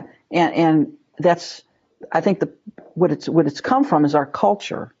that. And that's, I think what it's come from is our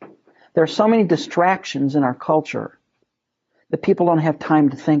culture. There are so many distractions in our culture that people don't have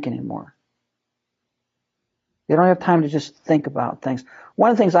time to think anymore. They don't have time to just think about things. One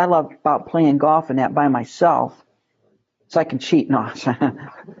of the things I love about playing golf and that by myself is I can cheat. No,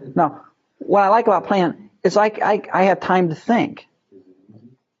 no. What I like about playing is I have time to think.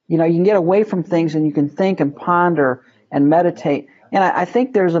 You can get away from things and you can think and ponder and meditate. And I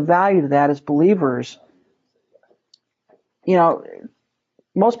think there's a value to that as believers.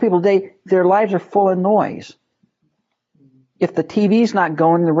 Most people, their lives are full of noise. If the TV's not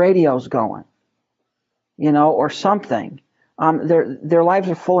going, the radio's going, or something. Their lives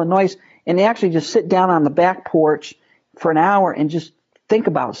are full of noise, and they actually just sit down on the back porch for an hour and just think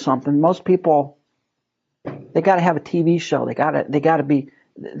about something. Most people, they got to have a TV show.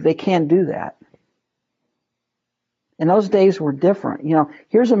 They can't do that. And those days were different.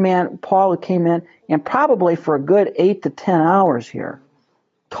 Here's a man, Paul, who came in and probably for a good 8 to 10 hours here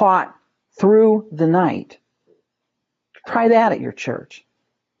taught through the night. Try that at your church.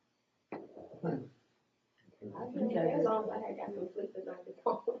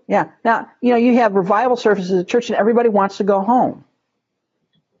 Yeah. Now, you have revival services at church and everybody wants to go home.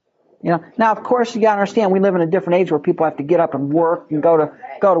 Now, of course, you got to understand we live in a different age where people have to get up and work and go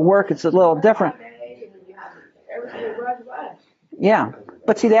to work. It's a little different. Yeah.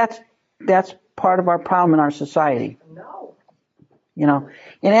 But see, that's part of our problem in our society. And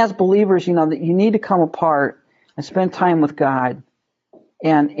as believers, that you need to come apart and spend time with God.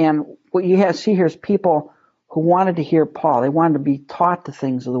 And what you see here is people who wanted to hear Paul. They wanted to be taught the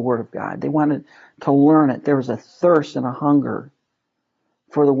things of the Word of God. They wanted to learn it. There was a thirst and a hunger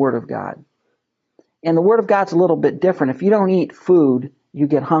for the Word of God. And the Word of God's a little bit different. If you don't eat food, you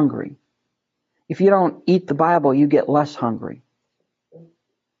get hungry. If you don't eat the Bible, you get less hungry.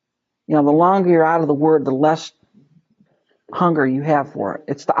 The longer you're out of the Word, the less hunger you have for it.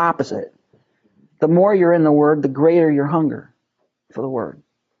 It's the opposite. The more you're in the Word, the greater your hunger for the Word.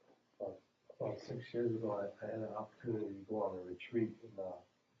 About 6 years ago, I had an opportunity to go on a retreat in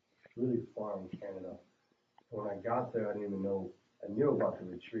really far in Canada. When I got there, I didn't even know. I knew about the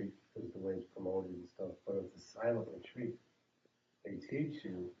retreat because the way it's promoted and stuff, but it was a silent retreat. They teach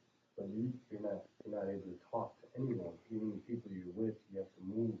you, but you're not able to talk to anyone. Even the people you're with, you have to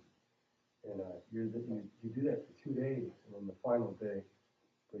move. And you do that for 2 days, and then the final day,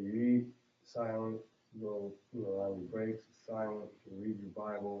 but you eat silent, on your breaks, it's silent, you read your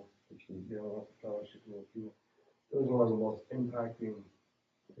Bible, but you fellowship with people. It was one of the most impacting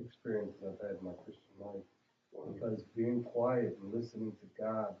experiences I've had in my Christian life. Because being quiet and listening to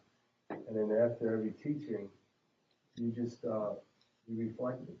God, and then after every teaching, you just you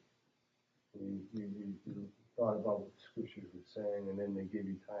reflected. You thought about what the scriptures were saying, and then they gave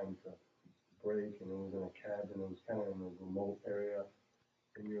you time to break, and it was in a cabin. It was kind of in a remote area,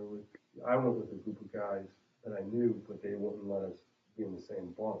 and I went with a group of guys that I knew, but they wouldn't let us be in the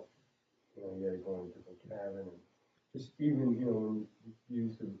same bunk. You had to go in a different cabin, and just even when you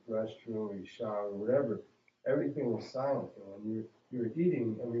use the restroom or you shower or whatever, everything was silent. When you were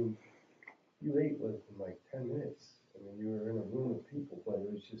eating, you ate within like 10 minutes. You were in a room of people, but it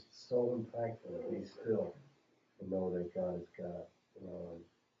was just so impactful to be still and know that God is God,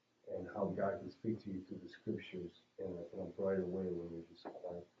 and how God can speak to you through the scriptures in a brighter way when you're just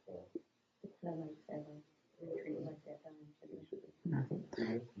quiet.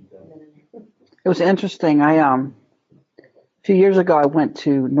 It was interesting. A few years ago, I went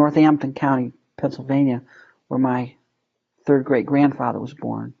to Northampton County, Pennsylvania, where my third great grandfather was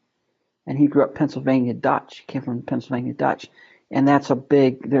born. And he grew up Pennsylvania Dutch. He came from Pennsylvania Dutch. And that's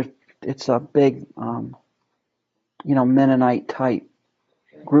there's it's a big, Mennonite type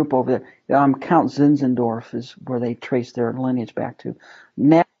group over there. Count Zinzendorf is where they trace their lineage back to.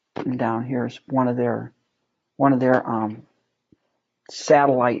 Nat down here is one of their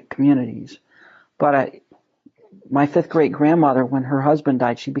satellite communities. But my fifth great grandmother, when her husband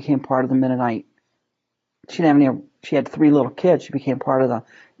died, she became part of the Mennonite. She had 3 little kids. She became part of the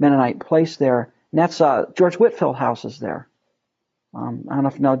Mennonite place there. And that's George Whitefield house is there. I don't know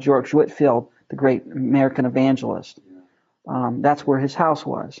if you know George Whitefield, the great American evangelist. That's where his house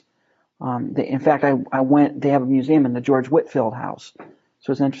was. In fact, I went. They have a museum in the George Whitefield house,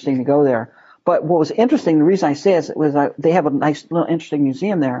 so it's interesting to go there. But what was interesting, the reason I say it was they have a nice little interesting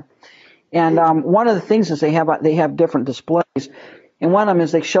museum there, and one of the things is they have different displays, and one of them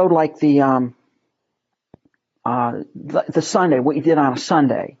is they showed like the Sunday, what you did on a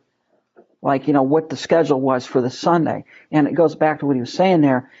Sunday, like what the schedule was for the Sunday, and it goes back to what he was saying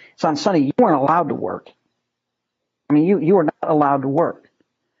there. So on Sunday you weren't allowed to work. I mean, you were not allowed to work.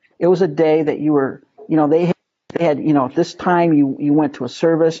 It was a day that you were, they had, at this time you went to a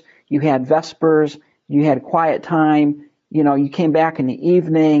service, you had Vespers, you had quiet time, you came back in the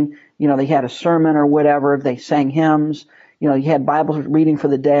evening, they had a sermon or whatever, they sang hymns, you had Bible reading for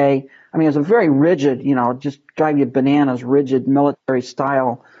the day. I mean, it was a very rigid, just drive you bananas, rigid military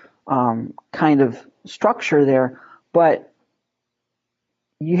style kind of structure there, but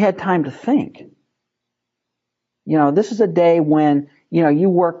you had time to think. This is a day when, you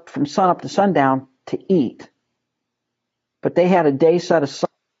worked from sunup to sundown to eat. But they had a day set aside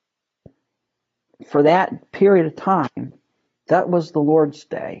for that period of time. That was the Lord's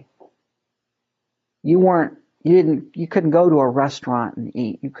day. You couldn't go to a restaurant and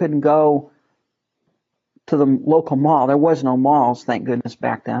eat. You couldn't go to the local mall. There was no malls, thank goodness,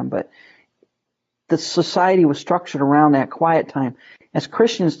 back then, but the society was structured around that quiet time. As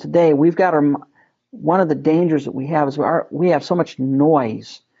Christians today, we've got one of the dangers that we have is we have so much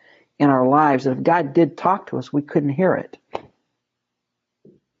noise in our lives that if God did talk to us, we couldn't hear it.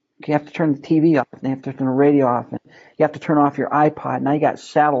 You have to turn the TV off, and you have to turn the radio off, and you have to turn off your iPod. Now you got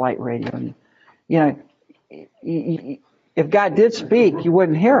satellite radio, and if God did speak, you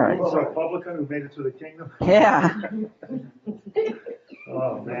wouldn't hear it. Was a Republican who made it to the kingdom? Yeah.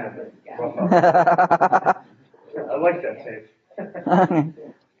 Oh man, I like that tape.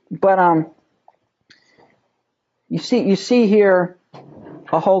 But you see here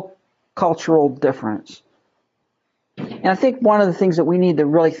a whole cultural difference. And I think one of the things that we need to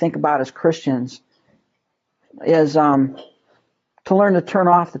really think about as Christians is to learn to turn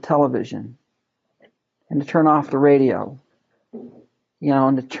off the television and to turn off the radio,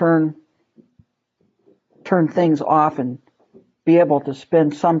 and to turn things off and be able to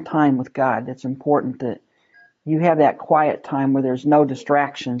spend some time with God. It's important that you have that quiet time where there's no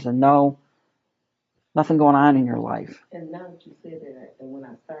distractions and nothing going on in your life. And now that you said that, and when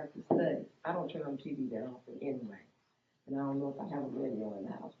I start to study, I don't turn on TV that often anyway. And I don't know if I have a radio in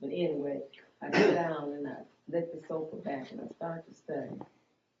the house. But anyway, I sit down and I let the sofa back and I start to study.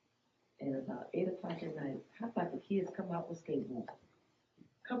 And about 8 o'clock at night, how about the kids come out with skateboards?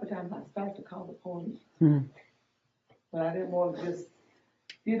 A couple of times I start to call the police. Mm. But I didn't want to just,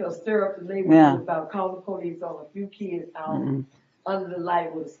 stir up the neighborhood about calling the police on a few kids out under the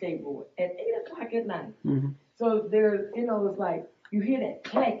light with a skateboard at 8 o'clock at night. Mm-hmm. So there, it's like you hear that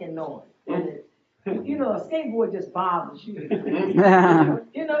clacking noise. And a skateboard just bothers you.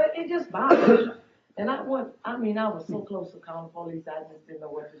 It just bothers you. And I was so close to calling the police, I just didn't know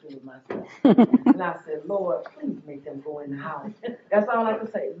what to do with myself. And I said, Lord, please make them go in the house. That's all I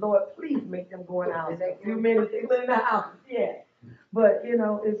could say. Lord, please make them go in the house. A few minutes they went in the house. Yeah. But,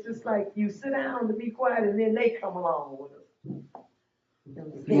 it's just like you sit down to be quiet and then they come along with us.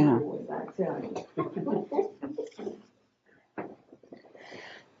 Them skateboards, I tell you.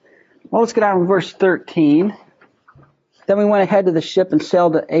 Well, let's get on to verse 13. Then we went ahead to the ship and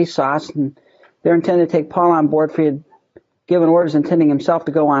sailed to Ephesus, and they intended to take Paul on board, for he had given orders intending himself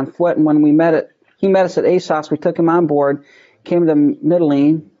to go on foot. And when he met us at Ephesus, we took him on board, came to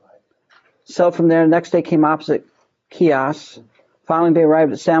Mytilene, sailed from there. The next day came opposite Chios. Following day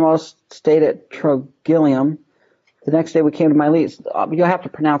arrived at Samos, stayed at Trogyllium. The next day we came to Miletus. You'll have to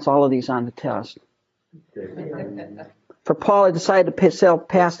pronounce all of these on the test. For Paul had decided to sail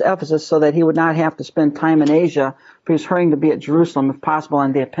past Ephesus so that he would not have to spend time in Asia, for he was hurrying to be at Jerusalem, if possible,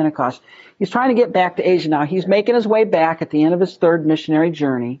 on the day of Pentecost. He's trying to get back to Asia now. He's making his way back at the end of his 3rd missionary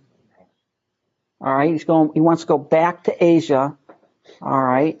journey. All right, he wants to go back to Asia. All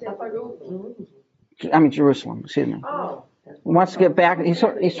right. Jerusalem, excuse me. He wants to get back. He's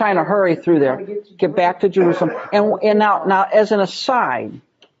trying to hurry through there, get back to Jerusalem. And now, as an aside,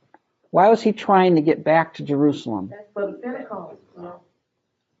 Why was he trying to get back to Jerusalem? That's for the Pentecost, you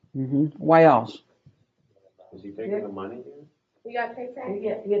know. Why else? Was he taking the money here? He had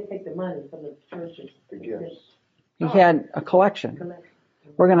to take the money from the churches. The gifts. He had a collection.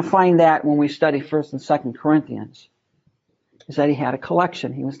 We're going to find that when we study 1st and 2nd Corinthians. Is that he had a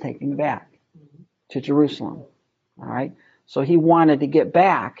collection he was taking back to Jerusalem. All right? So he wanted to get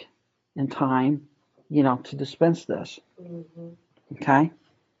back in time, to dispense this. Okay?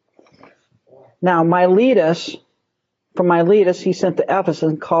 Now, from Miletus, he sent to Ephesus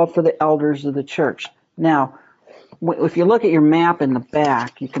and called for the elders of the church. Now, if you look at your map in the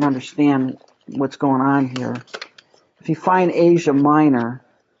back, you can understand what's going on here. If you find Asia Minor,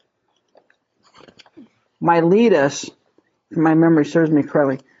 Miletus, if my memory serves me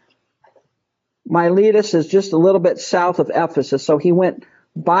correctly, Miletus is just a little bit south of Ephesus, so he went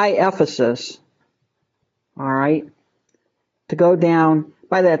by Ephesus, all right, to go down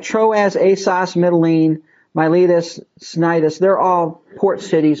by that Troas, Assos, Mytilene, Miletus, Cnidus. They're all port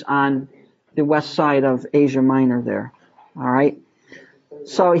cities on the west side of Asia Minor there, all right.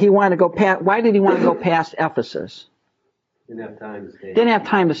 So he wanted to go past. Why did he want to go past Ephesus? Didn't have time to stay. Didn't have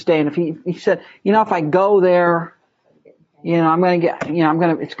time to stay, and if he said, if I go there, I'm going to get,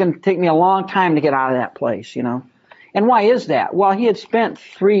 it's going to take me a long time to get out of that place, And why is that? Well, he had spent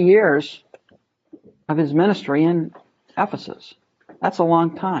 3 years of his ministry in Ephesus. That's a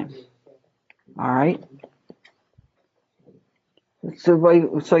long time. All right.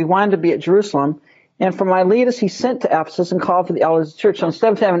 So he wanted to be at Jerusalem. And from Miletus, he sent to Ephesus and called for the elders of the church. So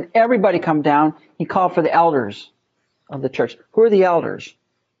instead of having everybody come down, he called for the elders of the church. Who are the elders?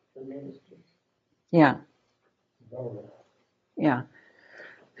 Yeah. Yeah.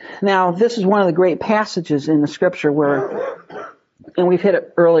 Now, this is one of the great passages in the scripture where, and we've hit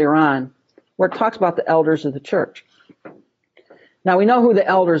it earlier on, where it talks about the elders of the church. Now, we know who the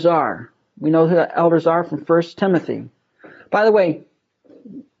elders are. We know who the elders are from 1 Timothy. By the way,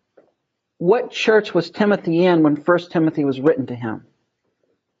 what church was Timothy in when 1 Timothy was written to him?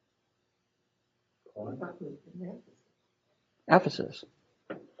 Ephesus.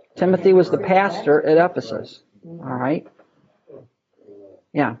 Timothy was the pastor at Ephesus. All right?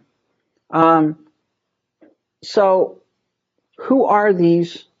 Yeah. So, who are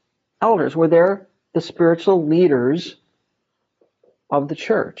these elders? Well, they're the spiritual leaders of the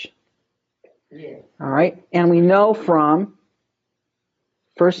church. Yeah. All right? And we know from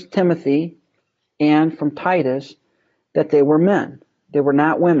 1 Timothy and from Titus that they were men. They were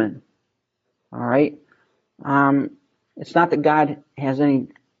not women. All right? It's not that God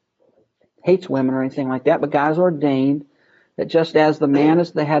hates women or anything like that, but God has ordained that just as the man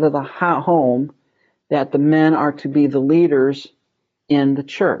is the head of the home, that the men are to be the leaders in the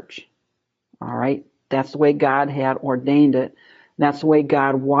church. All right? That's the way God had ordained it. That's the way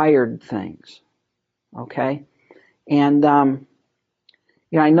God wired things. Okay? And,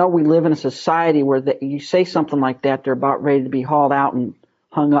 I know we live in a society where you say something like that, they're about ready to be hauled out and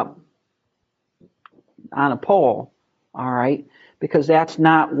hung up on a pole. All right? Because that's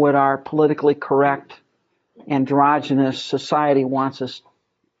not what our politically correct, androgynous society wants us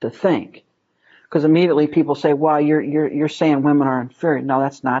to think. Because immediately people say, well, you're saying women are inferior. No,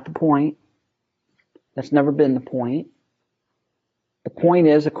 that's not the point. That's never been the point. The point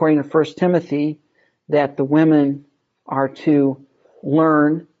is, according to 1 Timothy, that the women are to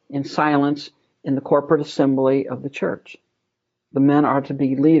learn in silence in the corporate assembly of the church. The men are to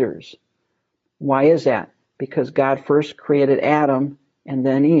be leaders. Why is that? Because God first created Adam and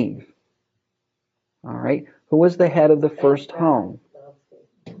then Eve. All right? Who was the head of the first home?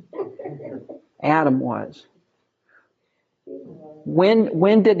 Adam was.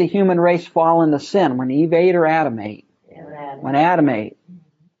 When did the human race fall into sin? When Eve ate or Adam ate? When Adam ate.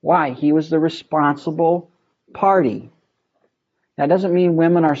 Why? He was the responsible party. That doesn't mean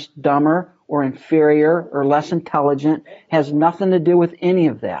women are dumber or inferior or less intelligent. It has nothing to do with any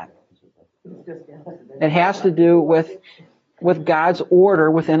of that. It has to do with God's order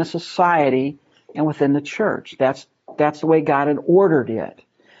within a society and within the church. That's the way God had ordered it.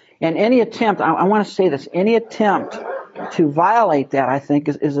 And any attempt, I want to say this, any attempt to violate that, I think,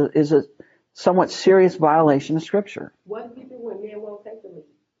 is a somewhat serious violation of Scripture. What do you do when men won't take the lead?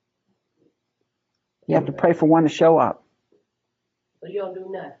 You have to pray for one to show up. So you don't do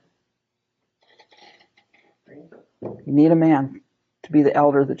nothing. You need a man to be the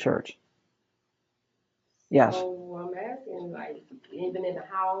elder of the church. Yes. So I'm asking, like, even in the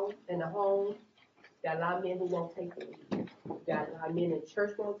house, got a lot of men who won't take the lead. Got a lot of men in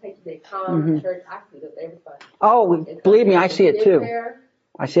church won't take it. They come to church. I see this every Sunday. Oh, believe me, I see it too.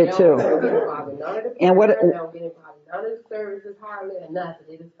 I see it They too. don't get involved in none of the And what- prayer, they don't get involved in none of the services hardly or nothing.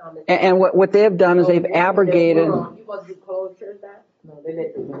 They just come And what they have done is they've abrogated. You supposed to close church down? No, they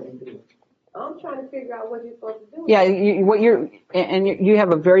let the women do it. I'm trying to figure out what you're supposed to do. Yeah, you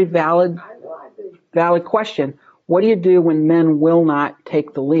have a very valid I know I do. valid question. What do you do when men will not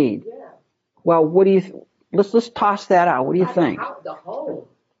take the lead? Yeah. Well, what do you? Let's toss that out. What do you think? The home.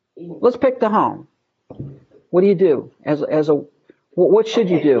 Let's pick the home. What do you do as a? What should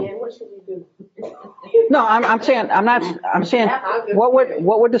you do? Man, what should you do? No, I'm saying what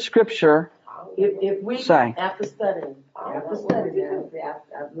would the scripture If we, say? after studying,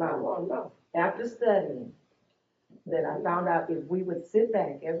 then I found out if we would sit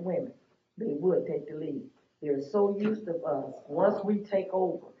back as women, they would take the lead. They're so used to us. Once we take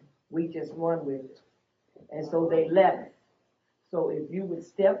over, we just run with it. And so they left it. So if you would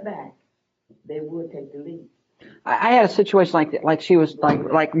step back, they would take the lead. I had a situation like that, like she was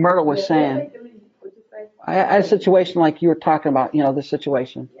like Myrtle was saying. I had a situation like you were talking about, this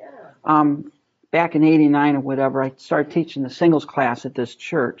situation. Back in '89 or whatever, I started teaching the singles class at this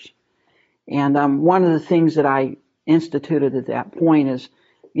church. And one of the things that I instituted at that point is,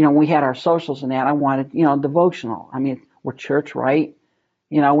 we had our socials and that. I wanted, devotional. I mean, we're church, right?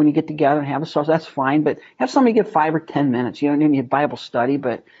 When you get together and have a social, that's fine. But have somebody give 5 or 10 minutes. You don't need a Bible study,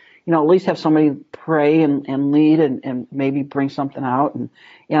 but, at least have somebody pray and lead and maybe bring something out. And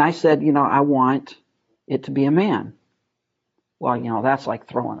I said, I want it to be a man. Well, that's like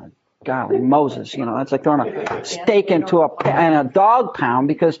throwing a golly Moses, that's like throwing a steak into a dog pound,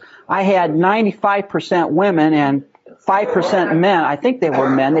 because I had 95% women and 5% men. I think they were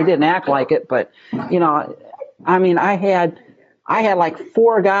men. They didn't act like it, but I had like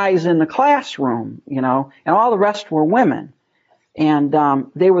 4 guys in the classroom, and all the rest were women, and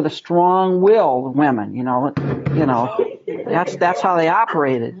they were the strong-willed women, that's how they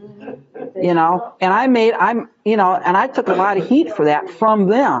operated. And I took a lot of heat for that from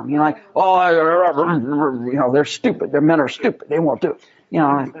them. They're stupid. Their men are stupid. They won't do it.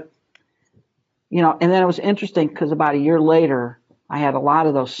 And then it was interesting because about a year later, I had a lot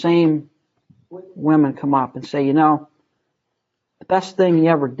of those same women come up and say, the best thing you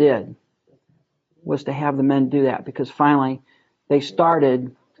ever did was to have the men do that, because finally they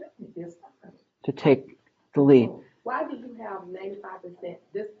started to take the lead. Why do you have 95%?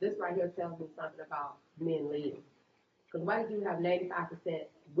 This right here tells me something about men leading. Because why do you have 95%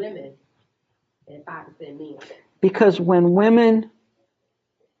 women and 5% men? Because when women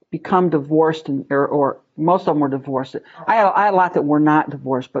become divorced, or most of them were divorced. I had a lot that were not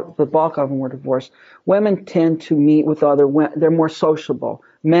divorced, but the bulk of them were divorced. Women tend to meet with other women. They're more sociable.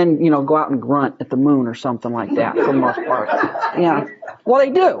 Men, go out and grunt at the moon or something like that for the most part. Well, they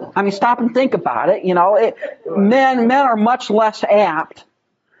do. I mean, stop and think about it. Men are much less apt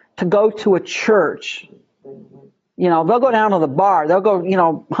to go to a church. They'll go down to the bar. They'll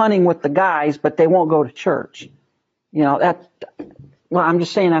go, hunting with the guys, but they won't go to church. Well, I'm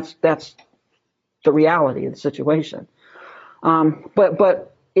just saying that's the reality of the situation. But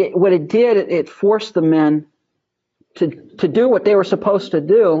what it did, it forced the men to do what they were supposed to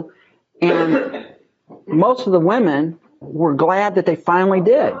do, and most of the women were glad that they finally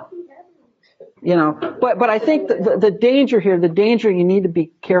did. But I think the danger here, the danger you need to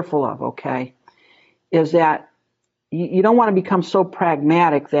be careful of, okay, is that you don't want to become so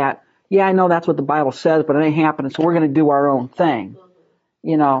pragmatic that, yeah, I know that's what the Bible says, but it ain't happening, so we're going to do our own thing.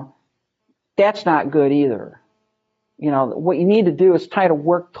 That's not good either. What you need to do is try to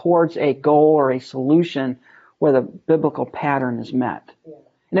work towards a goal or a solution where the biblical pattern is met.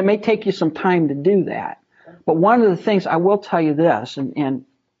 And it may take you some time to do that. But one of the things I will tell you this, and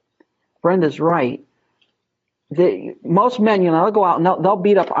Brenda's right, most men, they'll go out and they'll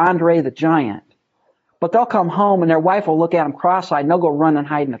beat up Andre the Giant, but they'll come home and their wife will look at them cross-eyed and they'll go run and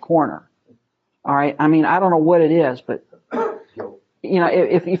hide in a corner. All right? I mean, I don't know what it is, but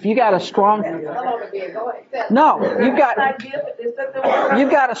if you got a strong, no, you've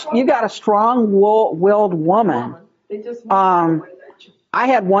got a strong-willed woman. I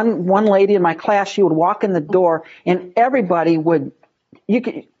had one lady in my class. She would walk in the door, and everybody would. She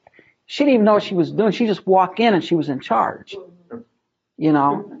didn't even know what she was doing. She just walk in, and she was in charge.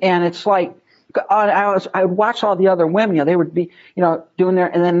 And it's like I would watch all the other women. They would be, doing their,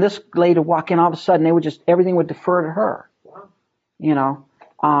 and then this lady would walk in. All of a sudden, everything would defer to her.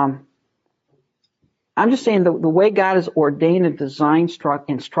 I'm just saying the way God has ordained and designed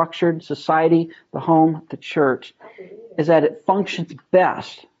and structured society, the home, the church, is that it functions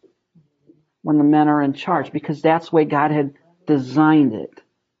best when the men are in charge, because that's the way God had designed it.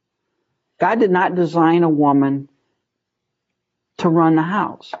 God did not design a woman to run the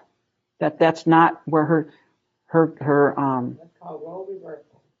house. That's not where her That's called role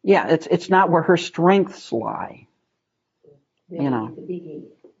reversal. yeah, it's not where her strengths lie. Then You we know. need to begin.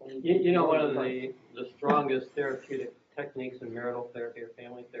 You know, one of the strongest therapeutic techniques in marital therapy or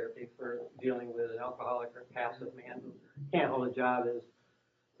family therapy for dealing with an alcoholic or passive man who can't hold a job is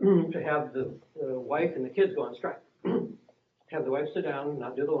to have the wife and the kids go on strike. Have the wife sit down,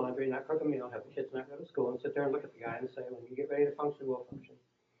 not do the laundry, not cook a meal, have the kids not go to school, and sit there and look at the guy and say, when you get ready to function, we'll function.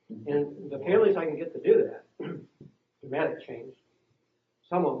 And the families I can get to do that, dramatic change.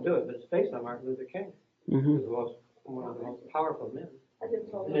 Some won't do it, but it's based on Martin Luther King, who's one of the most powerful men. I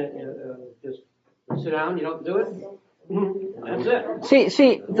just told Just sit down, you don't do it, and that's it.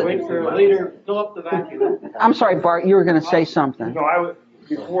 See. Wait for a leader, fill up the vacuum. I'm sorry, Bart. You were going to say something. No, I was,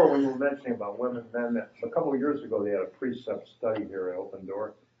 before when you were mentioning about women and men, a couple of years ago, they had a precept study here at Open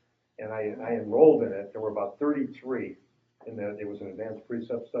Door, and I enrolled in it. There were about 33, and it was an advanced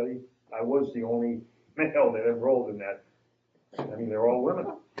precept study. I was the only male that enrolled in that. I mean, they're all women.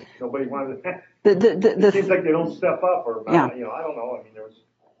 Nobody wanted to. It seems like they don't step up, or I don't know. I mean, there was.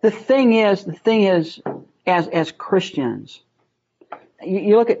 The thing is, as Christians,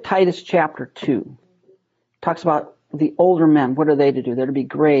 you look at Titus chapter 2. Talks about the older men. What are they to do? They're to be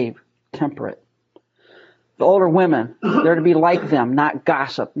grave, temperate. The older women, they're to be like them, not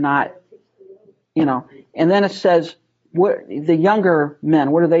gossip, not, And then it says, the younger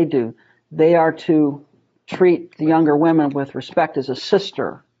men, what do they do? They are to treat the younger women with respect as a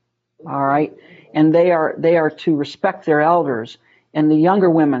sister. All right? And they are to respect their elders. And the younger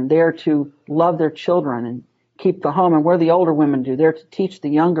women, they're to love their children and keep the home. And what do the older women do? They're to teach the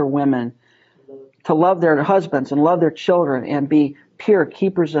younger women to love their husbands and love their children and be pure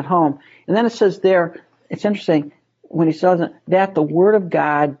keepers at home. And then it says there, it's interesting when he says that the word of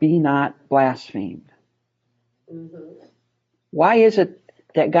God be not blasphemed. Why is it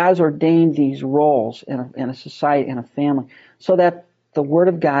that God's ordained these roles in a society, in a family, so that the word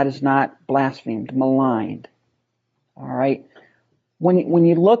of God is not blasphemed, maligned? All right. When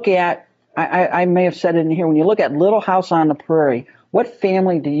you look at, I may have said it in here, when you look at Little House on the Prairie, what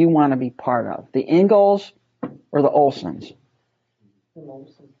family do you want to be part of? The Ingalls or the Olsons? The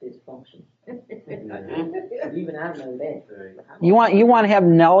Olsons dysfunction. Even I know that. You want to have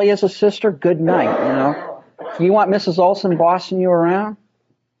Nellie as a sister? Good night, You want Mrs. Olson bossing you around?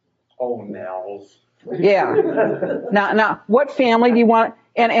 Oh, Nels. Yeah. Now, what family do you want?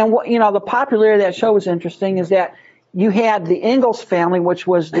 And what, the popularity of that show was interesting is that you had the Ingalls family, which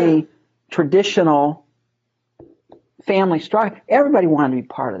was the traditional family structure. Everybody wanted to be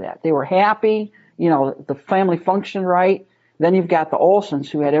part of that. They were happy. The family functioned right. Then you've got the Olsons,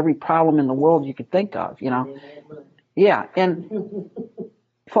 who had every problem in the world you could think of. Yeah. And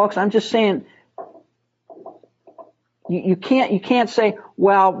folks, I'm just saying, you can't say,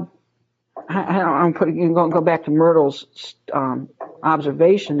 well, I'm go back to Myrtle's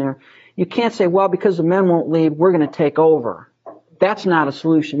observation there. You can't say, well, because the men won't leave, we're going to take over. That's not a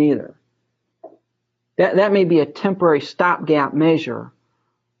solution either. That may be a temporary stopgap measure,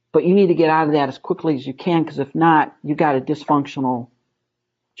 but you need to get out of that as quickly as you can, because if not, you got a dysfunctional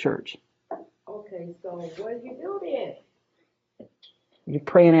church. Okay, so what do you do then? You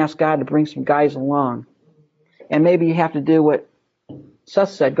pray and ask God to bring some guys along. And maybe you have to do what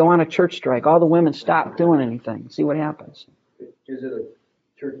Seth said, go on a church strike. All the women stop doing anything. See what happens. Is it a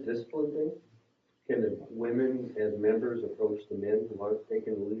church discipline thing? Can the women as members approach the men who aren't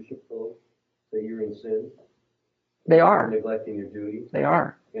taking the leadership role? Say you're in sin? They are. Neglecting your duty? They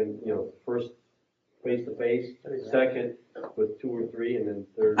are. And, first face to face, second with 2 or 3, and then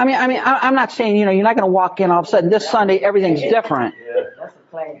third. I'm not saying, you're not going to walk in all of a sudden, this Sunday, everything's different. Yeah. That's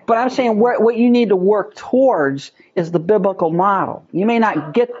a plan. But I'm saying what you need to work towards is the biblical model. You may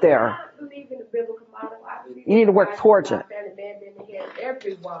not get there. I believe in the biblical model. You need to work towards it.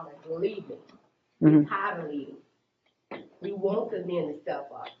 Every woman leading. Mm-hmm. Is tired of leading. We want the men to step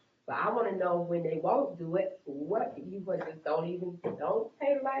up. But I want to know when they won't do it, what you just don't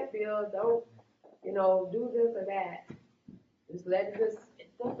pay the light bill, don't, do this or that. Just let it It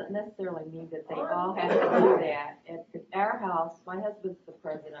doesn't necessarily mean that they all have to do that. At our house, my husband's the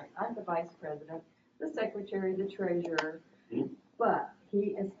president, I'm the vice president, the secretary, the treasurer, but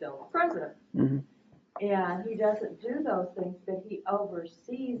he is still the president. Mm-hmm. And he doesn't do those things, but he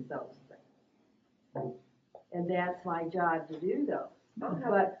oversees those things. And that's my job to do those.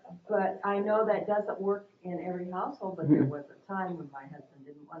 But I know that doesn't work in every household, but there was a time when my husband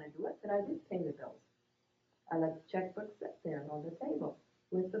didn't want to do it, but I did pay the bills. I let the checkbook sit there on the table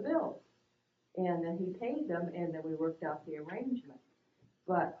with the bills. And then he paid them, and then we worked out the arrangement.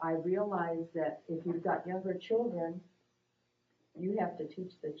 But I realized that if you've got younger children, you have to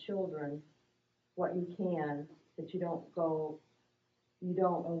teach the children what you can, that you don't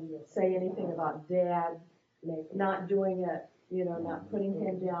say anything about dad not doing it, not putting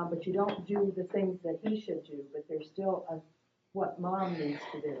him down, but you don't do the things that he should do, but there's still what mom needs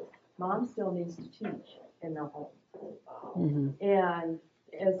to do. Mom still needs to teach in the home. Mm-hmm. And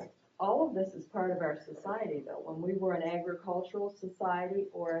as all of this is part of our society, though, when we were an agricultural society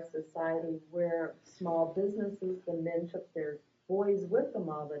or a society where small businesses, the men took their boys with them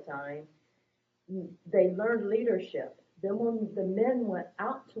all the time, they learned leadership. Then when the men went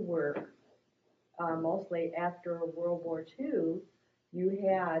out to work, mostly after World War II, you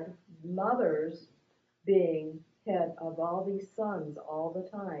had mothers being head of all these sons all the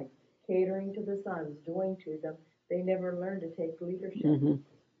time, catering to the sons, doing to them. They never learned to take leadership. Mm-hmm.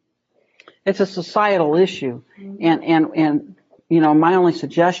 It's a societal issue, and my only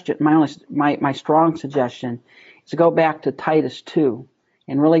suggestion, my strong suggestion, is to go back to Titus 2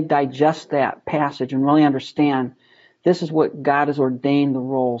 and really digest that passage and really understand this is what God has ordained the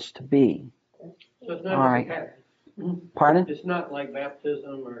roles to be. So it's not All just right. a pattern. Pardon? It's not like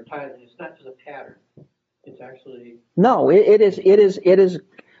baptism or tithing. It's not just a pattern. It's actually No, it is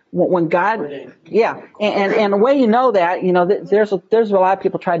when God, ordained. yeah, and the way you know that, there's a lot of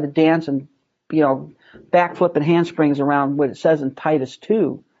people trying to dance and backflip and handsprings around what it says in Titus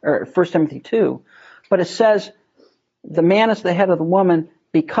 2 or 1 Timothy 2, but it says the man is the head of the woman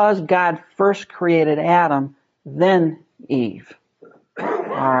because God first created Adam, then Eve. All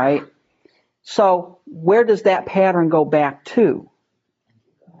right. So where does that pattern go back to?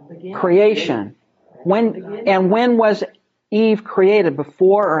 Creation. When was Eve created?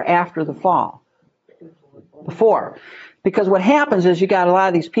 Before or after the fall? Before. Because what happens is you got a lot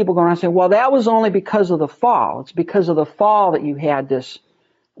of these people going around saying, well, that was only because of the fall. It's because of the fall that you had this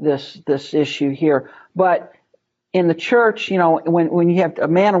issue here. But in the church, when you have a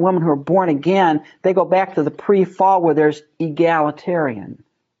man and woman who are born again, they go back to the pre-fall where there's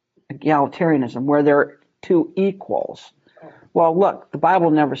egalitarianism, where they're two equals. Well, look, the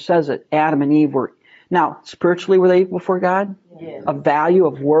Bible never says that Adam and Eve were. Now, spiritually, were they equal before God? Yes. Of value,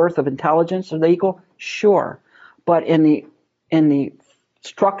 of worth, of intelligence, are they equal? Sure. But in the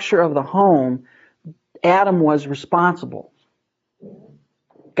structure of the home, Adam was responsible.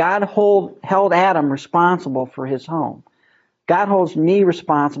 God held Adam responsible for his home. God holds me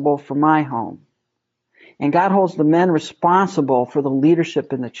responsible for my home. And God holds the men responsible for the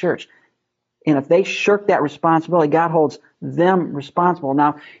leadership in the church. And if they shirk that responsibility, God holds them responsible.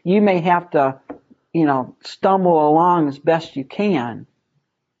 Now, you may have to, stumble along as best you can,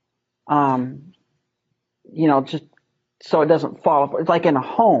 just so it doesn't fall apart. It's like in a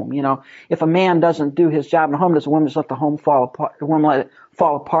home, if a man doesn't do his job in a home, does a woman just let the home fall apart? The woman let it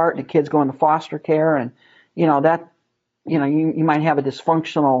fall apart, and the kids go into foster care, and you might have a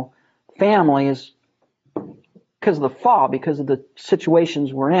dysfunctional family is because of the fall, because of the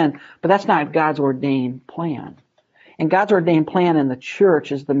situations we're in. But that's not God's ordained plan. And God's ordained plan in the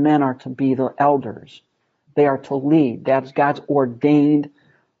church is the men are to be the elders. They are to lead. That's God's ordained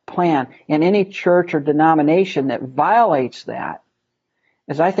plan. And any church or denomination that violates that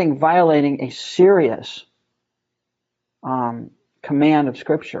is, I think, violating a serious command of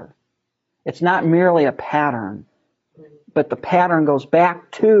Scripture. It's not merely a pattern, but the pattern goes back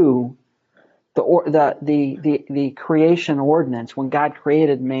to the creation ordinance. When God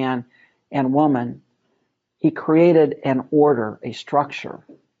created man and woman, He created an order, a structure.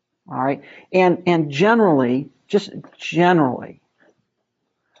 All right, and generally,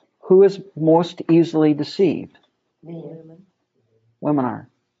 who is most easily deceived? Men. Women are.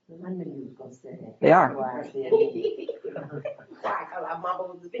 I knew you was gonna say that. They are. Why? Because our mama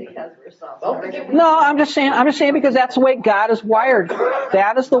was because we're soft. No, I'm just saying because that's the way God is wired.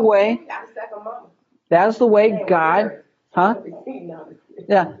 That is the way. That is the way God. Huh?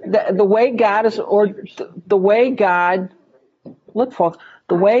 Yeah. The way God is, or the way God. Look, folks.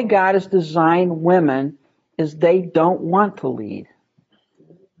 The way God has designed women is they don't want to lead.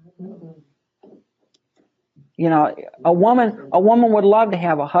 A woman would love to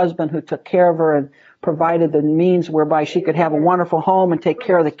have a husband who took care of her and provided the means whereby she could have a wonderful home and take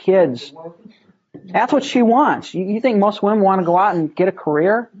care of the kids. That's what she wants. You think most women want to go out and get a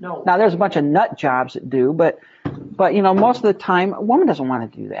career? No. Now, there's a bunch of nut jobs that do, but most of the time, a woman doesn't want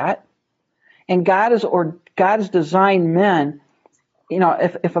to do that. And God has designed men.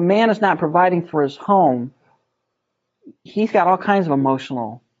 If a man is not providing for his home, he's got all kinds of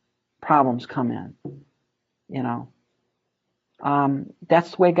emotional problems come in.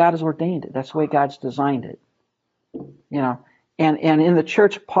 That's the way God has ordained it. That's the way God's designed it. And in the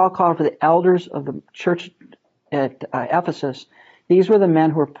church, Paul called for the elders of the church at Ephesus These were the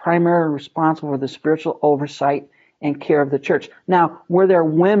men who were primarily responsible for the spiritual oversight and care of the church. Now, were there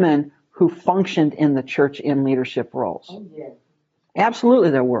women who functioned in the church in leadership roles? Oh, yeah.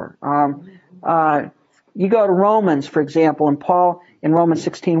 Absolutely there were. You go to Romans, for example, and Paul in Romans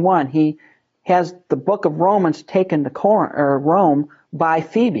 16:1, he has the book of Romans taken to Rome by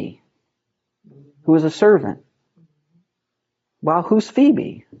Phoebe, who was a servant. Well, who's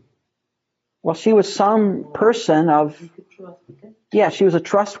Phoebe? Well, she was some person she was a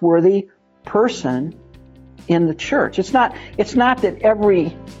trustworthy person in the church. It's not that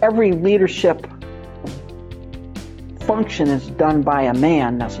every leadership function is done by a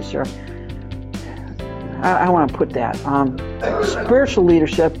man necessarily. I want to put that. Spiritual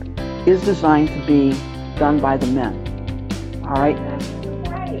leadership is designed to be done by the men. All right?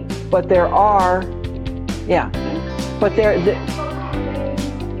 But there are,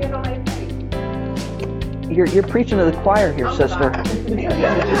 you're preaching to the choir here, sister.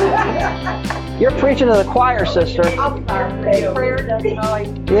 You're preaching to the choir, sister.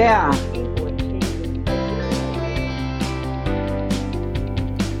 Yeah.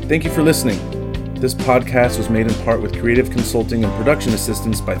 Thank you for listening. This podcast was made in part with creative consulting and production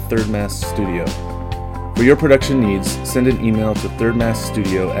assistance by Third Mass Studio. For your production needs, send an email to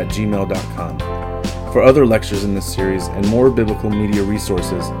thirdmassstudio@gmail.com. For other lectures in this series and more biblical media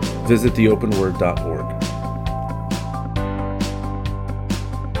resources, visit theopenword.org.